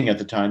was the king at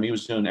the time. He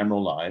was doing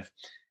Emeril Live.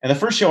 And the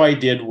first show I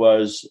did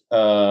was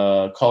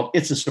called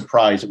It's a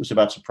Surprise. It was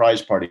about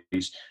surprise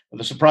parties.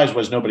 The surprise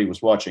was nobody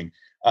was watching.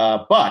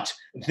 But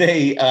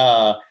they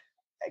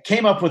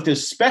came up with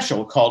this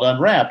special called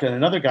Unwrapped. And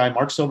another guy,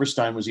 Marc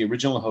Silverstein, was the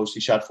original host.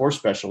 He shot 4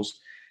 specials.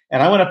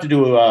 And I went up to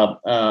do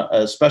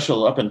a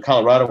special up in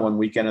Colorado one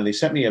weekend, and they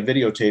sent me a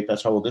videotape.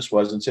 That's how old this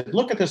was, and said,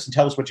 look at this and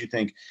tell us what you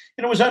think.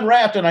 And it was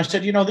Unwrapped. And I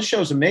said, this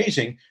show's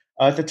amazing.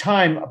 At the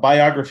time,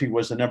 Biography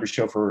was the number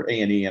show for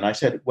A&E. And I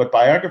said, what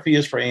Biography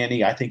is for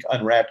A&E, I think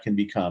Unwrapped can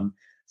become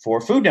for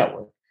Food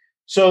Network.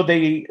 So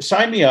they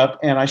signed me up,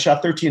 and I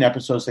shot 13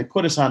 episodes. They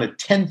put us on at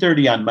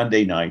 10:30 on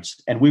Monday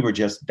nights, and we were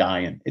just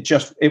dying.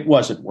 It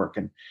wasn't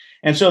working.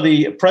 And so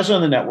the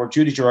president of the network,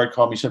 Judy Gerard,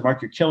 called me and said,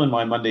 Mark, you're killing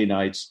my Monday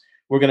nights.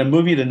 We're going to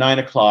move you to 9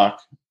 o'clock.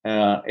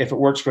 If it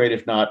works, great.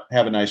 If not,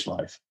 have a nice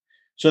life.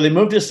 So they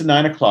moved us to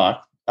 9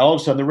 o'clock. All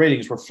of a sudden, the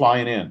ratings were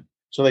flying in.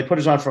 So they put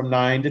us on from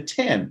 9 to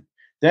 10.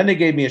 Then they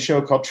gave me a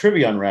show called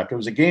Trivia Unwrapped. It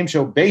was a game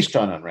show based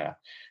on Unwrapped.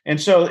 And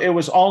so it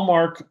was all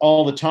Mark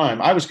all the time.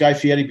 I was Guy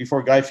Fieri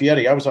before Guy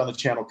Fieri. I was on the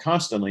channel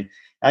constantly.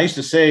 I used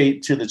to say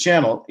to the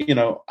channel,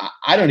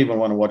 I don't even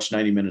want to watch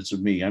 90 minutes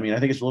of me. I mean, I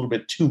think it's a little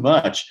bit too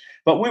much,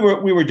 but we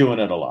were doing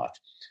it a lot.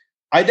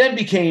 I then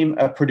became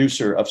a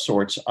producer of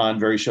sorts on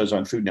various shows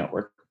on Food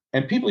Network.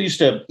 And people used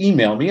to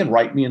email me and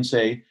write me and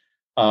say,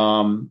 I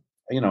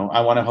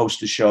want to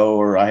host a show,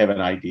 or I have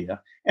an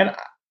idea. And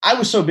I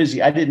was so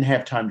busy, I didn't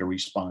have time to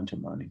respond to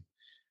money.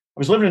 I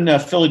was living in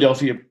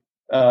Philadelphia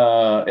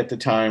at the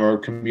time, or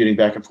commuting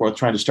back and forth,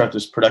 trying to start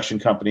this production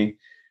company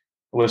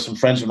with some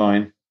friends of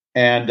mine.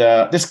 And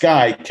this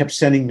guy kept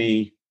sending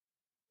me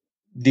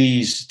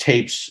these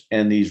tapes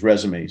and these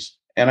resumes,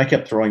 and I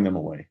kept throwing them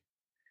away.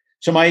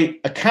 So my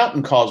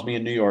accountant calls me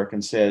in New York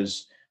and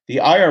says, the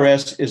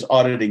IRS is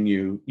auditing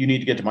you. You need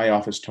to get to my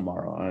office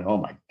tomorrow. And oh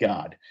my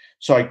God.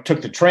 So I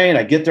took the train.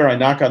 I get there. I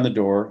knock on the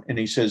door, and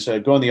he says,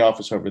 go in the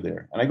office over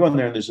there. And I go in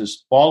there, and there's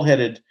this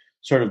bald-headed,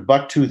 sort of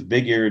buck-toothed,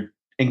 big-eared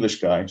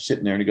English guy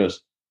sitting there. And he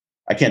goes,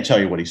 I can't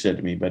tell you what he said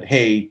to me, but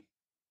hey,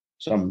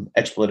 some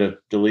expletive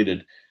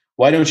deleted.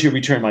 Why don't you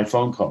return my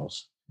phone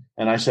calls?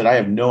 And I said, I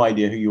have no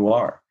idea who you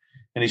are.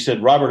 And he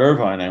said, Robert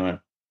Irvine. I went,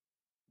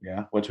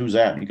 yeah, who's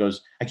that? And he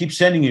goes, I keep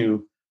sending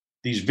you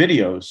these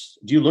videos.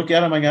 Do you look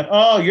at them? I go,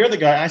 oh, you're the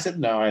guy. I said,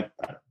 no, I don't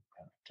have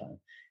time.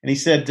 And he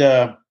said,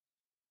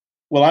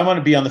 well, I want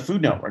to be on the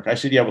Food Network. I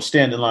said, yeah, we'll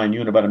stand in line, you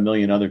and about 1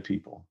 million other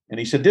people. And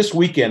he said, this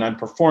weekend I'm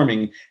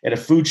performing at a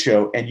food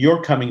show, and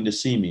you're coming to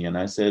see me. And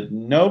I said,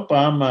 nope,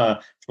 I'm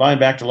flying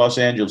back to Los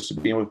Angeles to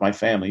be with my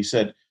family. He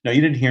said, no,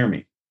 you didn't hear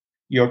me.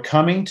 You're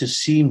coming to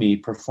see me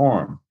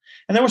perform.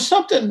 And there was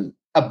something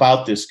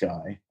about this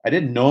guy. I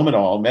didn't know him at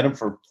all, met him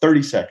for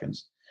 30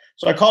 seconds.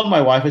 So I called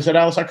my wife. I said,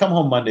 Alice, I come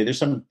home Monday. There's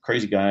some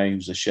crazy guy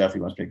who's a chef. He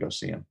wants me to go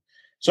see him.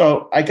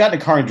 So I got in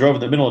a car and drove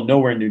in the middle of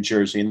nowhere in New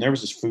Jersey, and there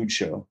was this food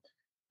show.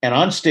 And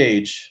on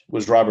stage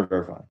was Robert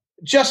Irvine.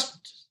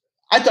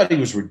 I thought he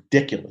was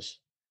ridiculous.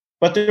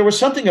 But there was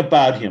something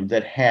about him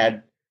that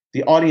had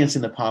the audience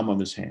in the palm of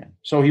his hand.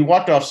 So he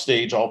walked off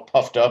stage all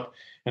puffed up,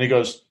 and he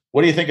goes,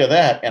 what do you think of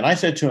that? And I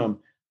said to him,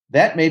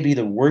 that may be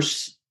the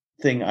worst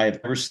thing I've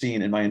ever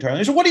seen in my entire life.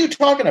 He said, what are you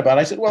talking about?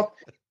 I said, well,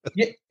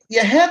 you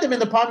had them in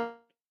the palm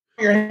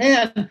of your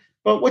hand,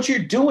 but what you're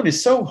doing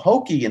is so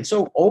hokey and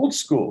so old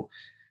school.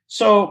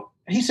 So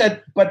he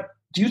said, but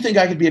do you think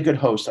I could be a good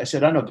host? I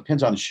said, I don't know, it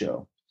depends on the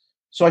show.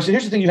 So I said,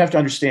 here's the thing you have to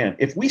understand.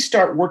 If we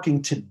start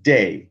working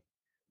today,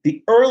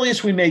 the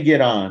earliest we may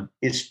get on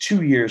is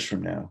 2 years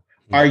from now.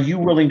 Are you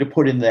willing to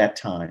put in that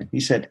time? He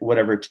said,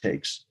 whatever it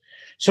takes.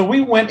 So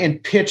we went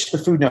and pitched the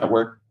Food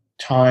Network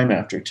time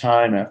after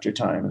time after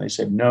time. And they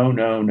said, no,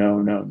 no, no,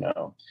 no,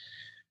 no.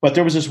 But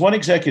there was this one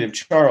executive,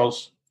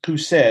 Charles, who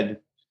said,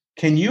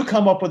 can you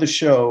come up with a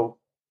show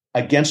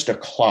against a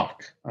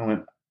clock? I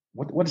went,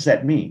 what does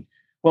that mean?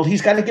 Well,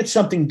 he's got to get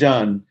something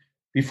done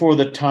before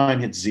the time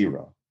hits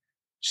zero.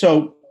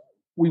 So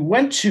we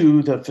went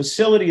to the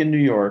facility in New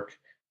York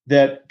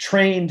that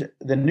trained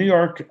the New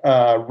York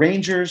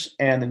Rangers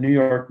and the New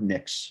York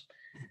Knicks.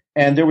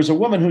 And there was a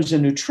woman who's a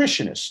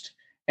nutritionist.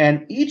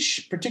 And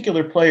each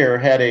particular player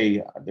had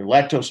they're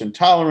lactose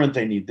intolerant.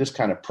 They need this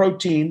kind of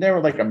protein. There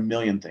were like a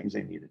million things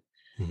they needed.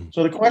 Mm-hmm.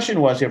 So the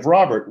question was, if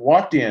Robert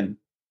walked in,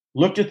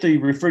 looked at the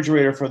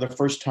refrigerator for the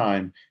first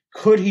time,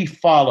 could he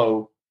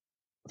follow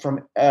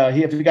from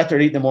if he got there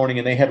at 8 in the morning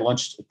and they had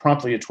lunch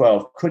promptly at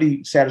 12, could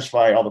he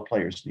satisfy all the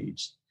players'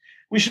 needs?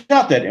 We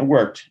shot that. It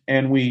worked.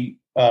 And we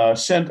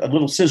sent a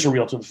little scissor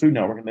reel to the Food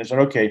Network, and they said,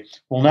 okay,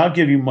 we'll now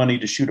give you money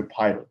to shoot a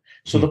pilot.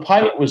 So the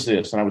pilot was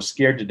this, and I was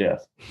scared to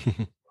death.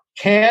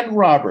 Can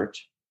Robert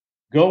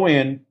go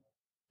in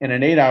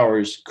 8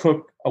 hours,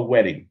 cook a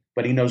wedding,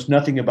 but he knows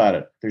nothing about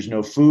it? There's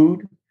no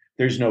food.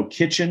 There's no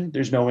kitchen.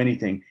 There's no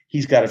anything.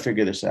 He's got to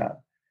figure this out.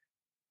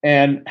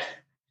 And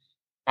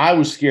I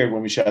was scared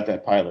when we shot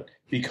that pilot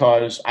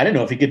because I didn't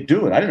know if he could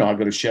do it. I didn't know how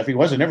good a chef he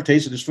was. I never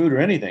tasted his food or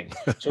anything.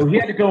 So he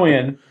had to go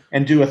in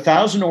and do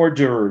 1,000 hors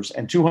d'oeuvres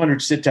and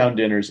 200 sit-down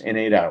dinners in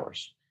 8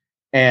 hours.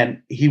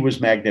 And he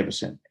was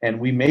magnificent. And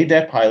we made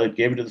that pilot,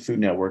 gave it to the Food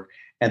Network,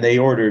 and they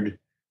ordered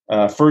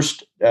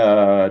first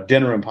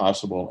Dinner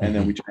Impossible, and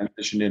then we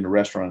transitioned into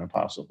Restaurant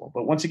Impossible.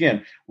 But once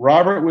again,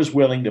 Robert was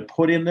willing to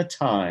put in the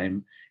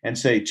time and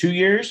say 2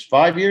 years,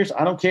 5 years,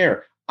 I don't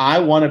care. I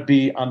want to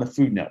be on the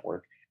Food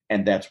Network.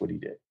 And that's what he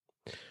did.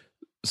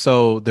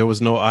 So there was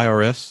no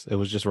IRS. It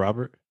was just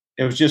Robert.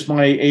 It was just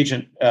my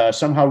agent.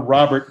 Somehow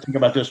Robert, think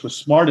about this, was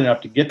smart enough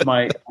to get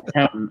my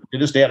accountant. To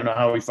this day, I don't know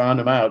how he found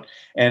him out.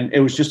 And it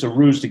was just a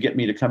ruse to get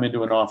me to come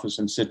into an office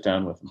and sit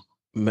down with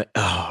him.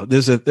 Oh,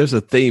 there's a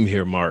theme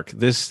here, Mark.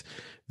 This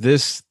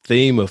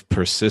theme of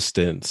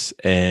persistence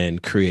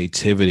and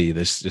creativity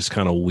that's just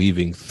kind of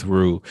weaving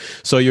through.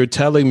 So you're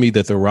telling me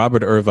that the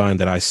Robert Irvine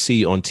that I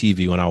see on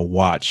TV when I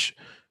watch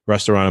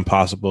Restaurant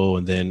Impossible,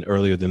 and then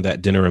earlier than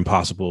that, Dinner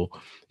Impossible,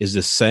 is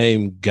the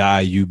same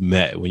guy you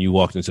met when you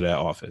walked into that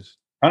office?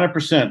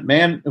 100%.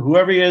 Man,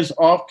 whoever he is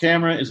off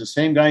camera is the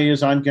same guy he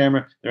is on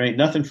camera. There ain't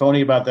nothing phony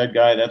about that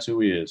guy. That's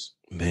who he is.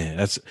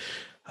 Man,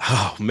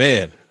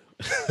 man.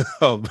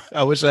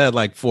 I wish I had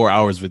like 4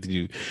 hours with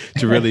you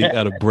to really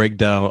kind of break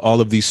down all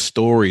of these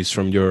stories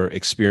from your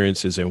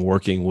experiences and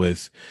working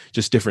with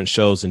just different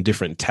shows and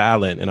different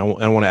talent. And I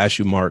want to ask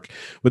you, Mark,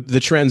 with the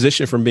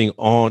transition from being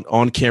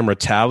on camera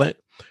talent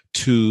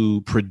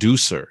to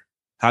producer,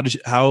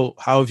 how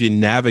have you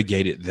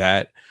navigated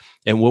that?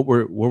 And what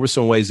were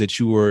some ways that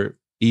you were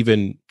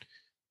even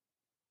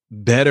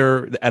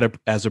better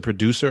as a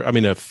producer? I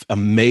mean, an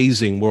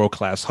amazing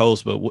world-class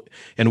host, but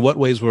in what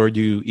ways were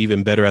you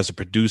even better as a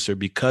producer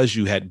because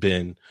you had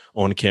been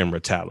on camera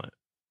talent?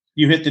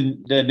 You hit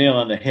the nail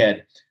on the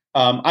head.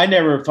 I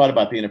never thought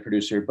about being a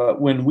producer, but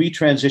when we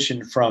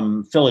transitioned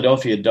from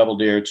Philadelphia Double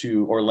Dare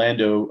to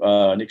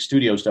Orlando, Nick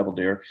Studios Double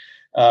Dare,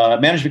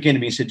 management came to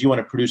me and said, do you want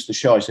to produce the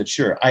show? I said,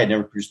 sure. I had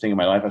never produced a thing in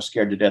my life. I was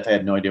scared to death. I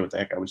had no idea what the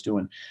heck I was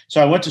doing.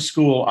 So I went to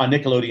school on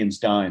Nickelodeon's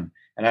dime,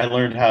 and I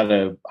learned how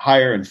to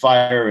hire and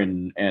fire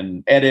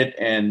and edit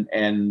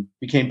and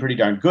became pretty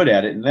darn good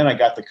at it. And then I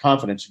got the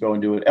confidence to go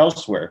and do it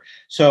elsewhere.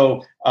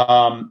 So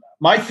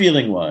my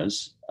feeling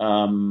was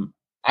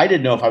I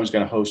didn't know if I was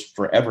going to host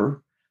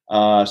forever.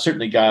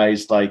 Certainly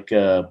guys like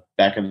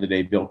back in the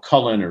day, Bill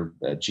Cullen or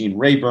Gene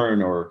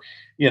Rayburn or,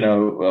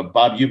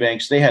 Bob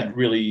Eubanks, they had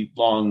really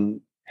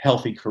long,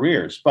 healthy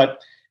careers.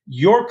 But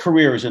your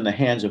career is in the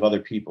hands of other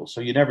people.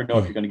 So you never know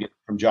if you're going to get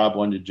from job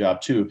one to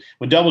job two.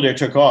 When Double Dare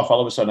took off,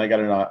 all of a sudden I got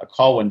a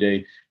call one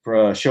day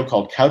for a show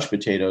called Couch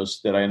Potatoes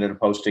that I ended up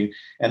hosting.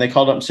 And they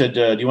called up and said,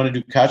 do you want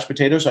to do Couch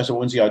Potatoes? I said,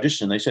 when's the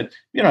audition? They said,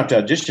 you don't have to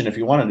audition. If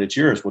you want it, it's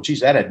yours. Well,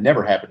 geez, that had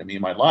never happened to me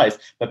in my life.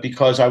 But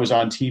because I was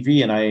on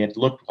TV and I had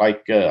looked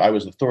like I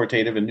was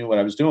authoritative and knew what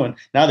I was doing,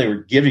 now they were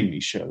giving me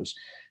shows.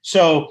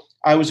 So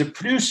I was a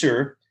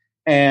producer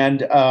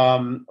and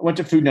went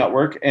to Food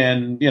Network,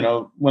 and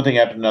one thing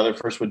after another.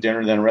 First with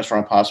Dinner, then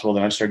Restaurant Impossible,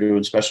 then I started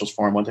doing specials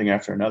for him, one thing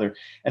after another.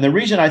 And the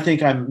reason I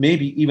think I'm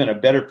maybe even a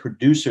better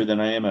producer than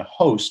I am a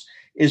host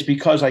is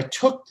because I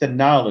took the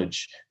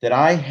knowledge that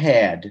I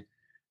had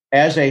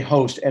as a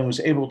host and was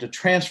able to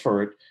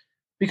transfer it.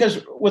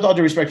 Because with all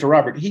due respect to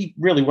Robert, he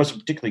really wasn't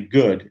particularly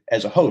good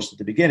as a host at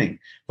the beginning,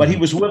 but he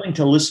was willing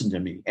to listen to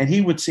me, and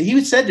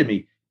he said to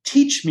me,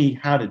 "Teach me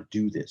how to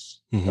do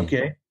this." Mm-hmm.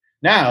 Okay.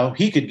 Now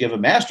he could give a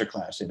master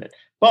class in it,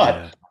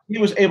 but he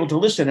was able to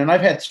listen. And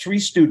I've had 3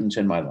 students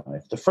in my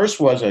life. The first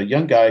was a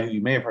young guy who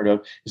you may have heard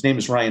of. His name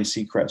is Ryan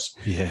Seacrest.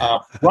 Yeah.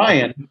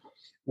 Ryan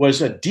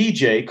was a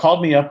DJ,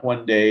 called me up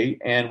one day,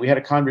 and we had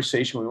a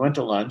conversation. We went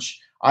to lunch.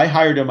 I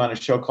hired him on a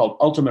show called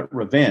Ultimate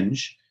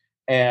Revenge,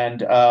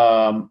 and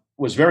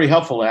was very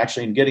helpful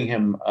actually in getting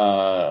him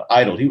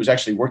Idol. He was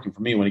actually working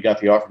for me when he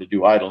got the offer to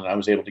do Idol, and I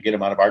was able to get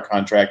him out of our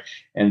contract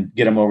and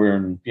get him over,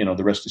 and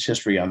the rest is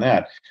history on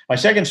that. My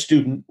second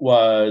student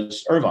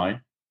was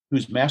Irvine,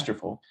 who's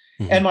masterful.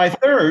 Mm-hmm. And my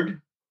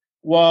third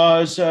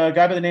was a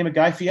guy by the name of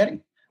Guy Fieri.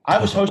 I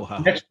was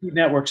hosting Next Food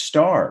Network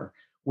Star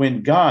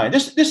when Guy,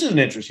 this is an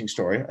interesting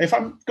story. If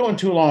I'm going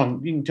too long,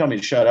 you can tell me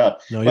to shut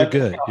up. No, you're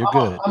good. You're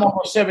good. I'm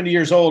almost 70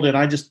 years old, and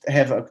I just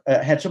have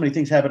had so many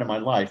things happen in my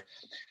life.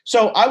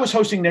 So I was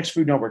hosting Next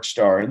Food Network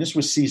Star, and this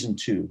was season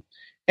 2.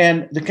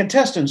 And the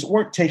contestants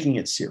weren't taking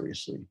it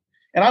seriously.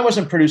 And I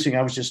wasn't producing.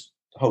 I was just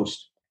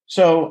host.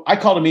 So I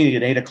called a meeting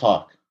at 8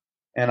 o'clock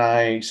and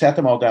I sat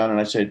them all down and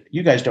I said,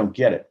 you guys don't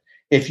get it.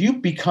 If you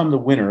become the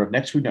winner of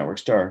Next Food Network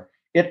Star,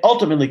 it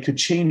ultimately could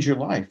change your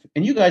life.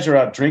 And you guys are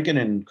out drinking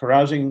and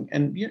carousing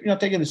and you're not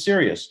taking it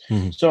serious.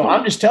 Mm-hmm. So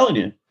I'm just telling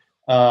you,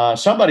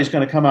 somebody's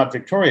going to come out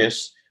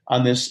victorious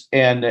on this,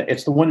 and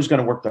it's the one who's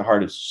going to work the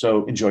hardest.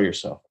 So enjoy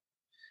yourself.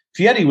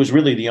 Fieri was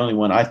really the only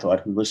one I thought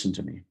who listened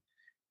to me.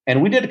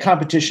 And we did a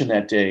competition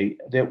that day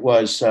that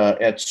was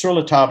at Sur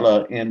la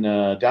Table in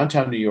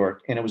downtown New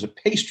York, and it was a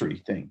pastry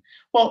thing.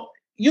 Well,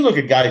 you look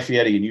at Guy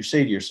Fieri and you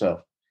say to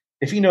yourself,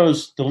 if he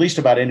knows the least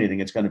about anything,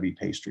 it's going to be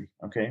pastry,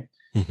 okay?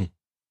 Mm-hmm.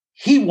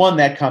 He won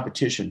that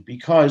competition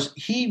because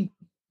he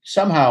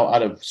somehow,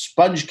 out of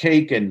sponge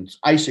cake and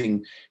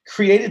icing,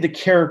 created the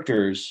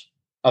characters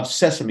of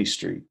Sesame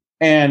Street.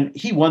 And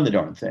he won the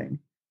darn thing.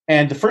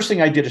 And the first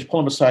thing I did is pull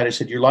him aside. I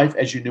said, your life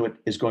as you knew it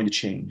is going to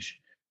change.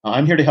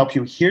 I'm here to help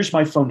you. Here's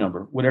my phone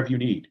number, whatever you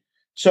need.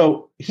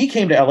 So he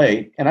came to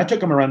LA and I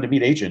took him around to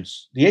meet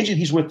agents. The agent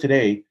he's with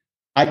today,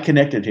 I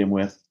connected him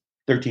with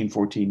 13,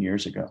 14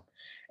 years ago.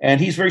 And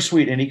he's very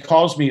sweet. And he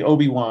calls me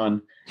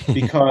Obi-Wan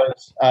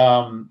because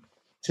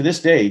to this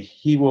day,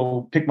 he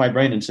will pick my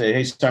brain and say,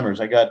 hey,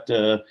 Summers, I got,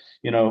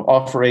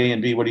 offer A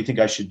and B. What do you think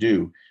I should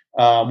do?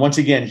 Once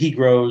again, he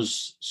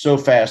grows so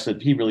fast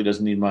that he really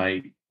doesn't need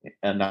my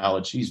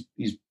knowledge. He's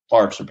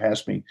far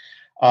surpassed me.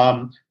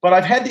 But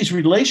I've had these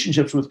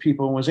relationships with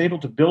people and was able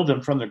to build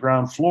them from the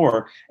ground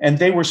floor. And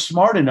they were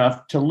smart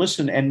enough to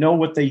listen and know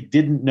what they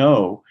didn't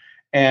know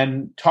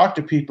and talk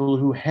to people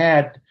who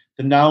had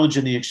the knowledge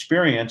and the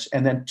experience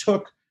and then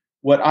took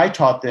what I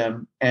taught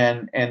them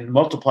and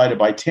multiplied it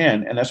by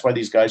 10. And that's why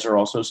these guys are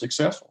all so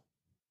successful.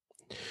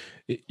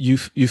 You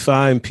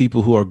find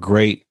people who are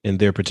great in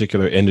their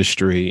particular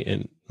industry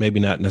and maybe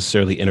not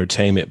necessarily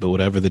entertainment, but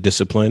whatever the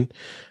discipline,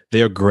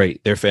 they're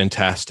great. They're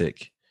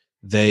fantastic.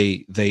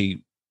 They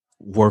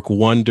work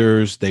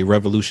wonders. They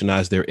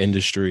revolutionize their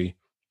industry,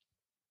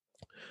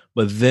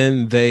 but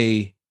then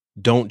they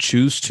don't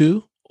choose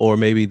to, or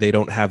maybe they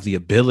don't have the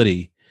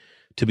ability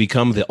to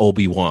become the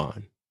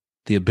Obi-Wan.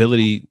 The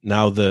ability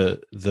now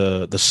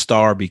the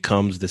star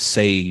becomes the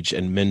sage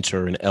and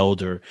mentor and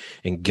elder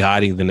and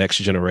guiding the next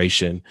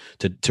generation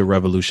to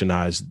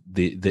revolutionize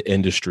the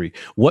industry.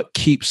 What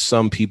keeps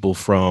some people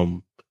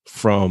from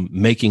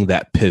making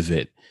that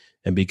pivot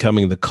and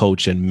becoming the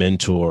coach and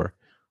mentor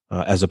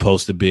as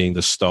opposed to being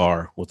the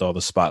star with all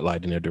the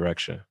spotlight in their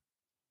direction?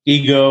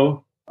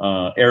 Ego,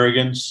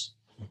 arrogance,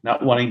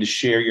 not wanting to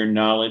share your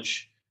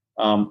knowledge.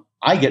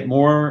 I get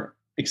more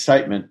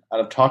excitement out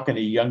of talking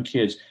to young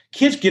kids.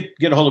 Kids get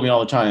a hold of me all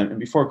the time. And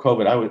before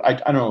COVID, I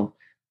don't know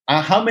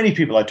how many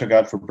people I took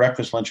out for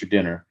breakfast, lunch, or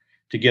dinner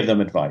to give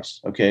them advice.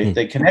 Okay.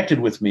 They connected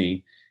with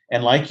me.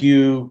 And like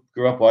you,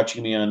 grew up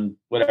watching me on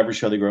whatever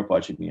show they grew up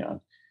watching me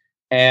on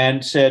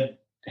and said,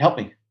 help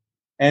me.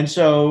 And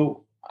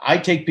so I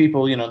take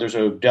people, there's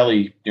a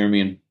deli near me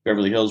in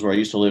Beverly Hills where I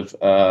used to live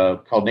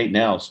called Nate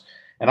Nell's.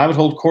 And I would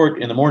hold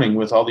court in the morning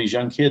with all these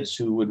young kids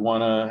who would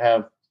want to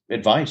have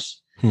advice.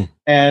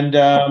 And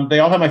they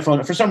all have my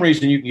phone. For some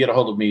reason, you can get a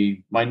hold of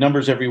me. My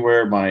number's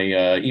everywhere.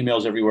 My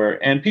email's everywhere.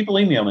 And people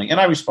email me, and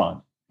I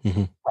respond.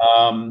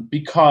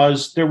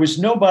 Because there was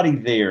nobody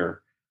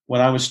there when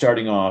I was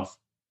starting off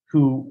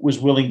who was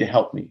willing to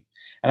help me.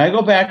 And I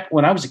go back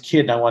when I was a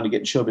kid and I wanted to get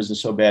in show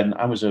business so bad. And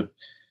I was a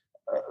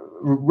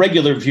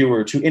regular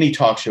viewer to any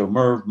talk show,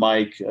 Merv,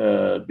 Mike,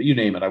 you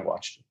name it, I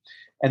watched it.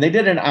 And they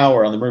did an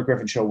hour on the Merv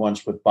Griffin Show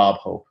once with Bob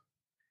Hope.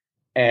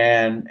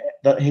 And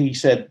he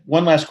said,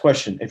 one last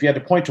question. If you had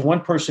to point to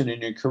one person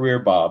in your career,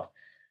 Bob,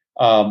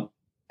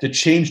 that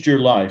changed your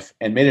life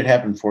and made it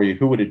happen for you,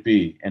 who would it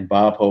be? And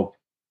Bob Hope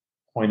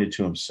pointed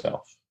to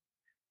himself.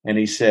 And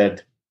he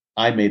said,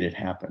 I made it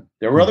happen.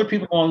 There were other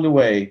people along the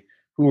way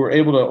who were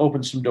able to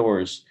open some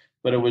doors,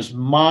 but it was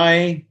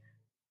my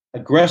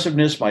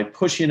aggressiveness, my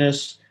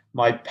pushiness,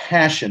 my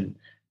passion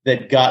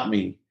that got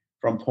me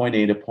from point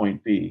A to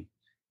point B.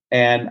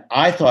 And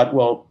I thought,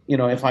 well,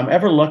 if I'm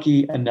ever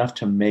lucky enough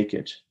to make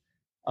it,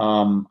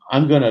 I'm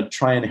going to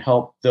try and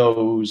help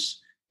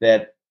those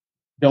that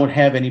don't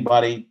have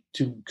anybody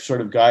to sort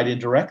of guide and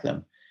direct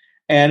them.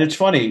 And it's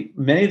funny,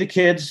 many of the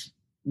kids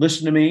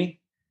listen to me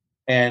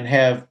and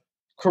have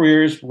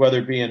careers, whether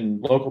it be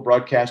in local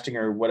broadcasting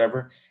or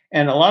whatever.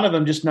 And a lot of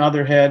them just nod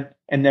their head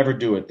and never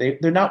do it.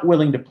 They're not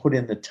willing to put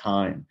in the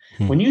time.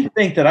 When you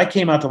think that I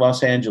came out to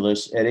Los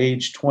Angeles at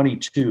age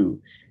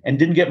 22 and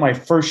didn't get my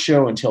first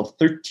show until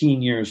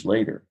 13 years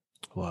later.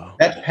 Wow.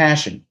 That's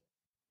passion.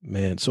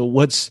 Man. So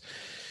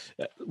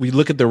we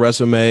look at the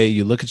resume,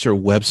 you look at your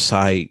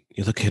website,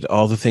 you look at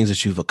all the things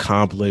that you've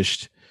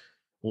accomplished.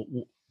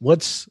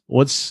 What's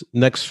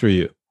next for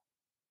you?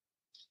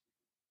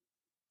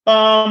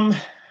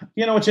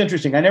 It's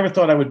interesting. I never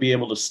thought I would be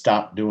able to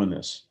stop doing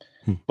this,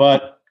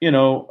 but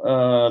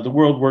the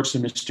world works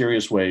in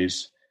mysterious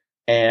ways.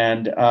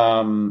 And,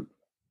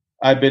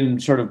 I've been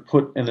sort of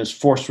put in this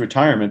forced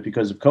retirement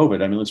because of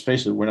COVID. I mean, let's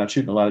face it, we're not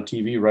shooting a lot of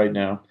TV right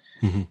now.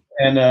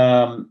 And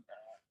I'm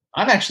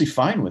actually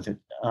fine with it.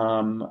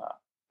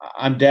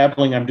 I'm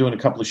dabbling. I'm doing a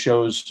couple of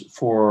shows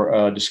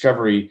for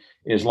Discovery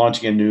is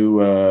launching a new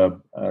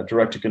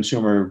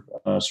direct-to-consumer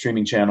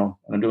streaming channel.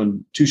 And I'm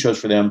doing 2 shows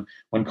for them.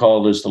 One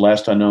called is The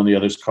Last Unknown. The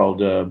other is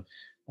called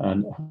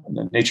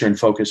Nature in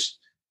Focus.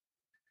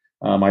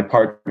 My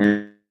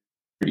partner,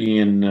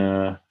 Ian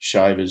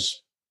Shive,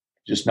 is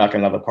just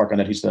knocking it out of the park on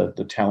that. He's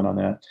the talent on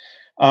that.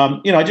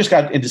 I just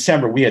got in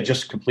December, we had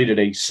just completed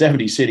a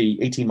 70-city,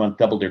 18-month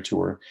Double Dare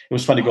tour. It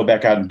was fun to go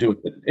back out and do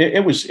it.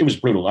 It was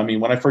brutal. I mean,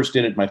 when I first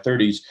did it in my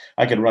 30s,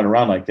 I could run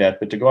around like that.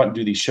 But to go out and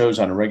do these shows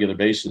on a regular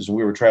basis, and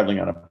we were traveling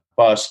on a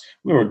bus,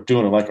 we were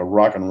doing it like a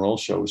rock and roll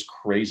show. It was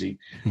crazy.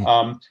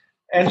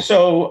 And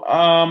so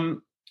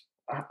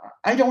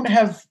I don't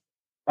have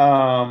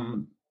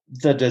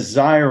the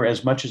desire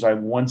as much as I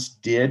once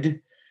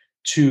did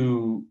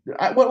to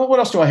what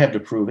else do I have to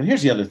prove? And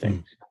here's the other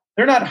thing.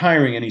 They're not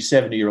hiring any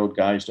 70-year-old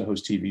guys to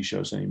host TV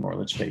shows anymore,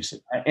 let's face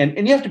it.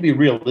 And you have to be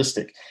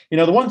realistic.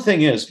 The one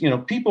thing is,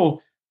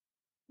 people,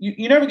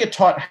 you never get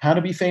taught how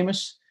to be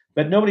famous,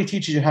 but nobody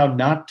teaches you how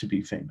not to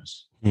be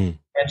famous. And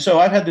so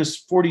I've had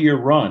this 40-year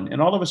run,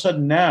 and all of a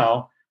sudden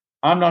now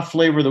I'm not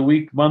flavor of the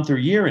week, month, or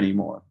year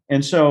anymore.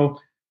 And so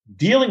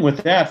dealing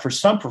with that for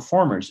some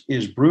performers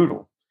is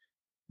brutal.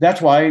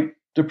 That's why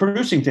the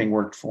producing thing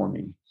worked for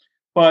me.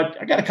 But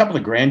I got a couple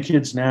of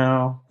grandkids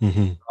now.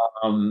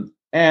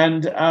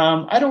 And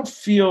I don't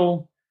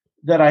feel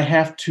that I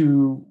have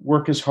to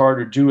work as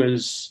hard or do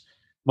as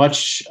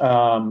much,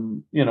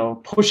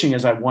 pushing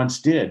as I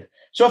once did.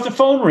 So if the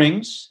phone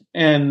rings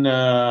and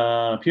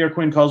Pierre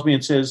Quinn calls me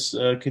and says,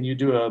 can you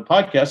do a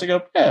podcast? I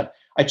go, yeah,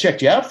 I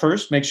checked you out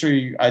first, make sure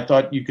I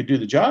thought you could do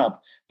the job.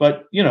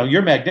 But,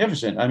 you're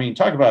magnificent. I mean,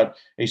 talk about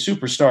a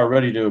superstar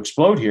ready to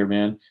explode here,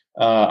 man.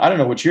 I don't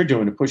know what you're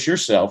doing to push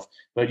yourself,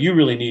 but you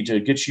really need to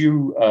get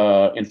you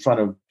in front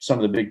of some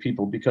of the big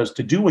people, because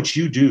to do what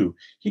you do,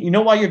 you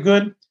know why you're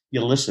good?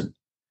 You listen.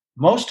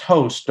 Most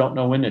hosts don't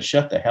know when to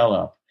shut the hell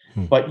up,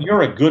 but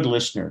you're a good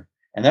listener.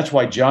 And that's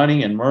why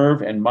Johnny and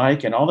Merv and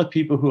Mike and all the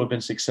people who have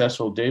been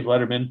successful, Dave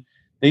Letterman,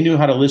 they knew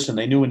how to listen.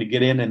 They knew when to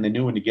get in and they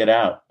knew when to get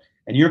out.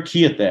 And you're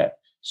key at that.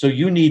 So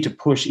you need to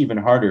push even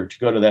harder to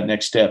go to that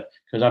next step,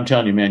 because I'm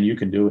telling you, man, you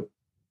can do it.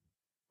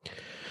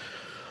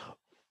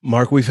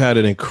 Marc, we've had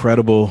an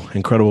incredible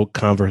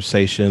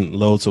conversation,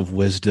 loads of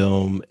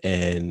wisdom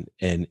and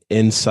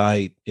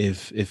insight.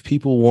 If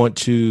people want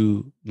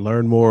to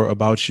learn more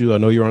about you, I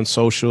know you're on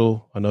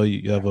social. I know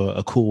you have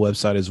a cool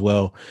website as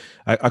well.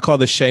 I call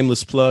this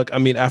shameless plug. I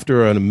mean,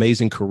 after an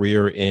amazing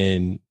career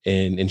in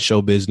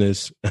show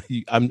business,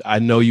 I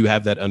know you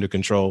have that under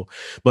control.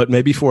 But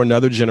maybe for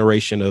another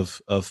generation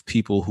of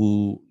people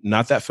who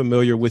not that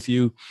familiar with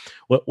you,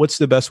 what's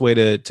the best way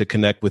to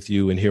connect with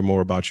you and hear more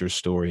about your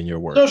story and your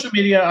work? Social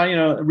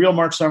media, Real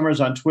Marc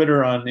Summers on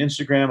Twitter, on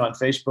Instagram, on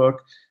Facebook.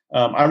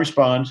 I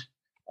respond.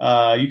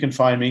 You can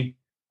find me.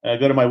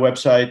 Go to my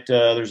website.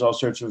 There's all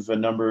sorts of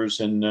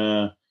numbers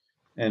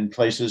and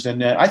places.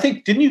 And I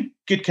think, didn't you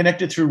get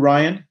connected through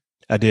Ryan?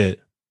 I did.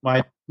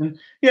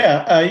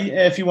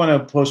 If you want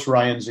to post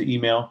Ryan's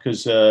email,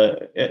 because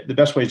the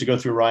best way is to go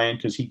through Ryan,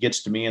 because he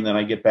gets to me and then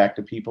I get back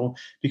to people.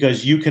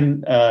 Because you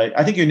can,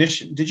 I think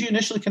did you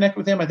initially connect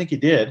with him? I think you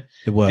did.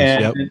 It was,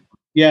 yep.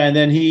 Yeah, and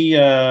then he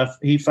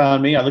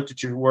found me. I looked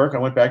at your work. I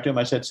went back to him.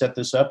 I said, set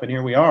this up, and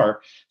here we are.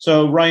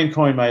 So Ryan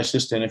Coyne, my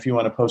assistant, if you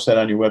want to post that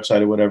on your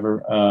website or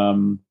whatever,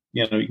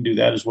 you can do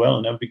that as well,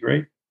 and that would be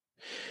great.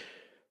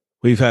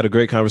 We've had a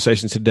great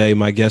conversation today.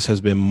 My guest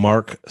has been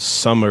Marc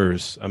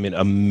Summers. I mean,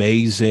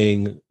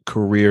 amazing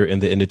career in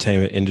the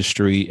entertainment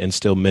industry and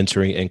still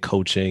mentoring and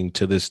coaching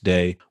to this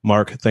day.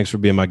 Marc, thanks for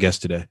being my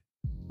guest today.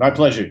 My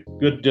pleasure.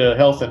 Good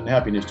health and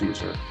happiness to you,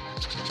 sir.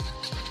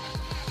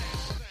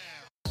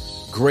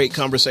 Great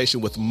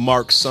conversation with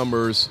Marc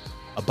Summers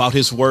about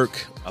his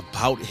work,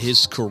 about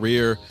his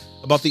career,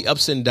 about the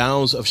ups and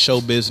downs of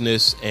show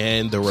business,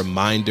 and the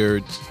reminder,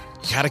 you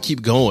got to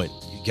keep going.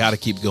 You got to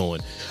keep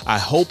going. I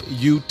hope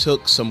you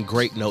took some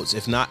great notes.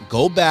 If not,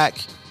 go back,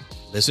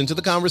 listen to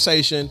the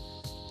conversation,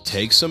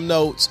 take some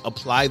notes,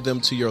 apply them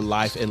to your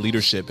life and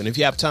leadership. And if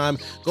you have time,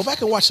 go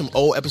back and watch some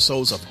old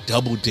episodes of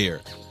Double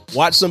Dare.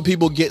 Watch some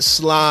people get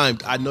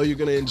slimed. I know you're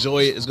going to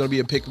enjoy it. It's going to be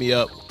a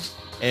pick-me-up.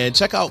 And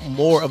check out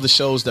more of the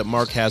shows that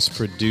Marc has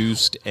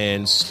produced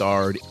and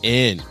starred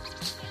in.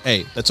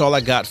 Hey, that's all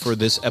I got for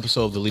this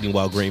episode of the Leading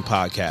While Green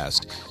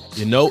podcast.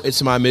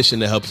 It's my mission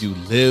to help you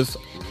live,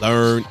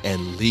 learn,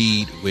 and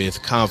lead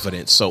with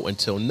confidence. So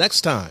until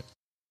next time,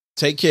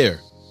 take care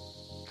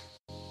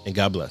and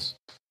God bless.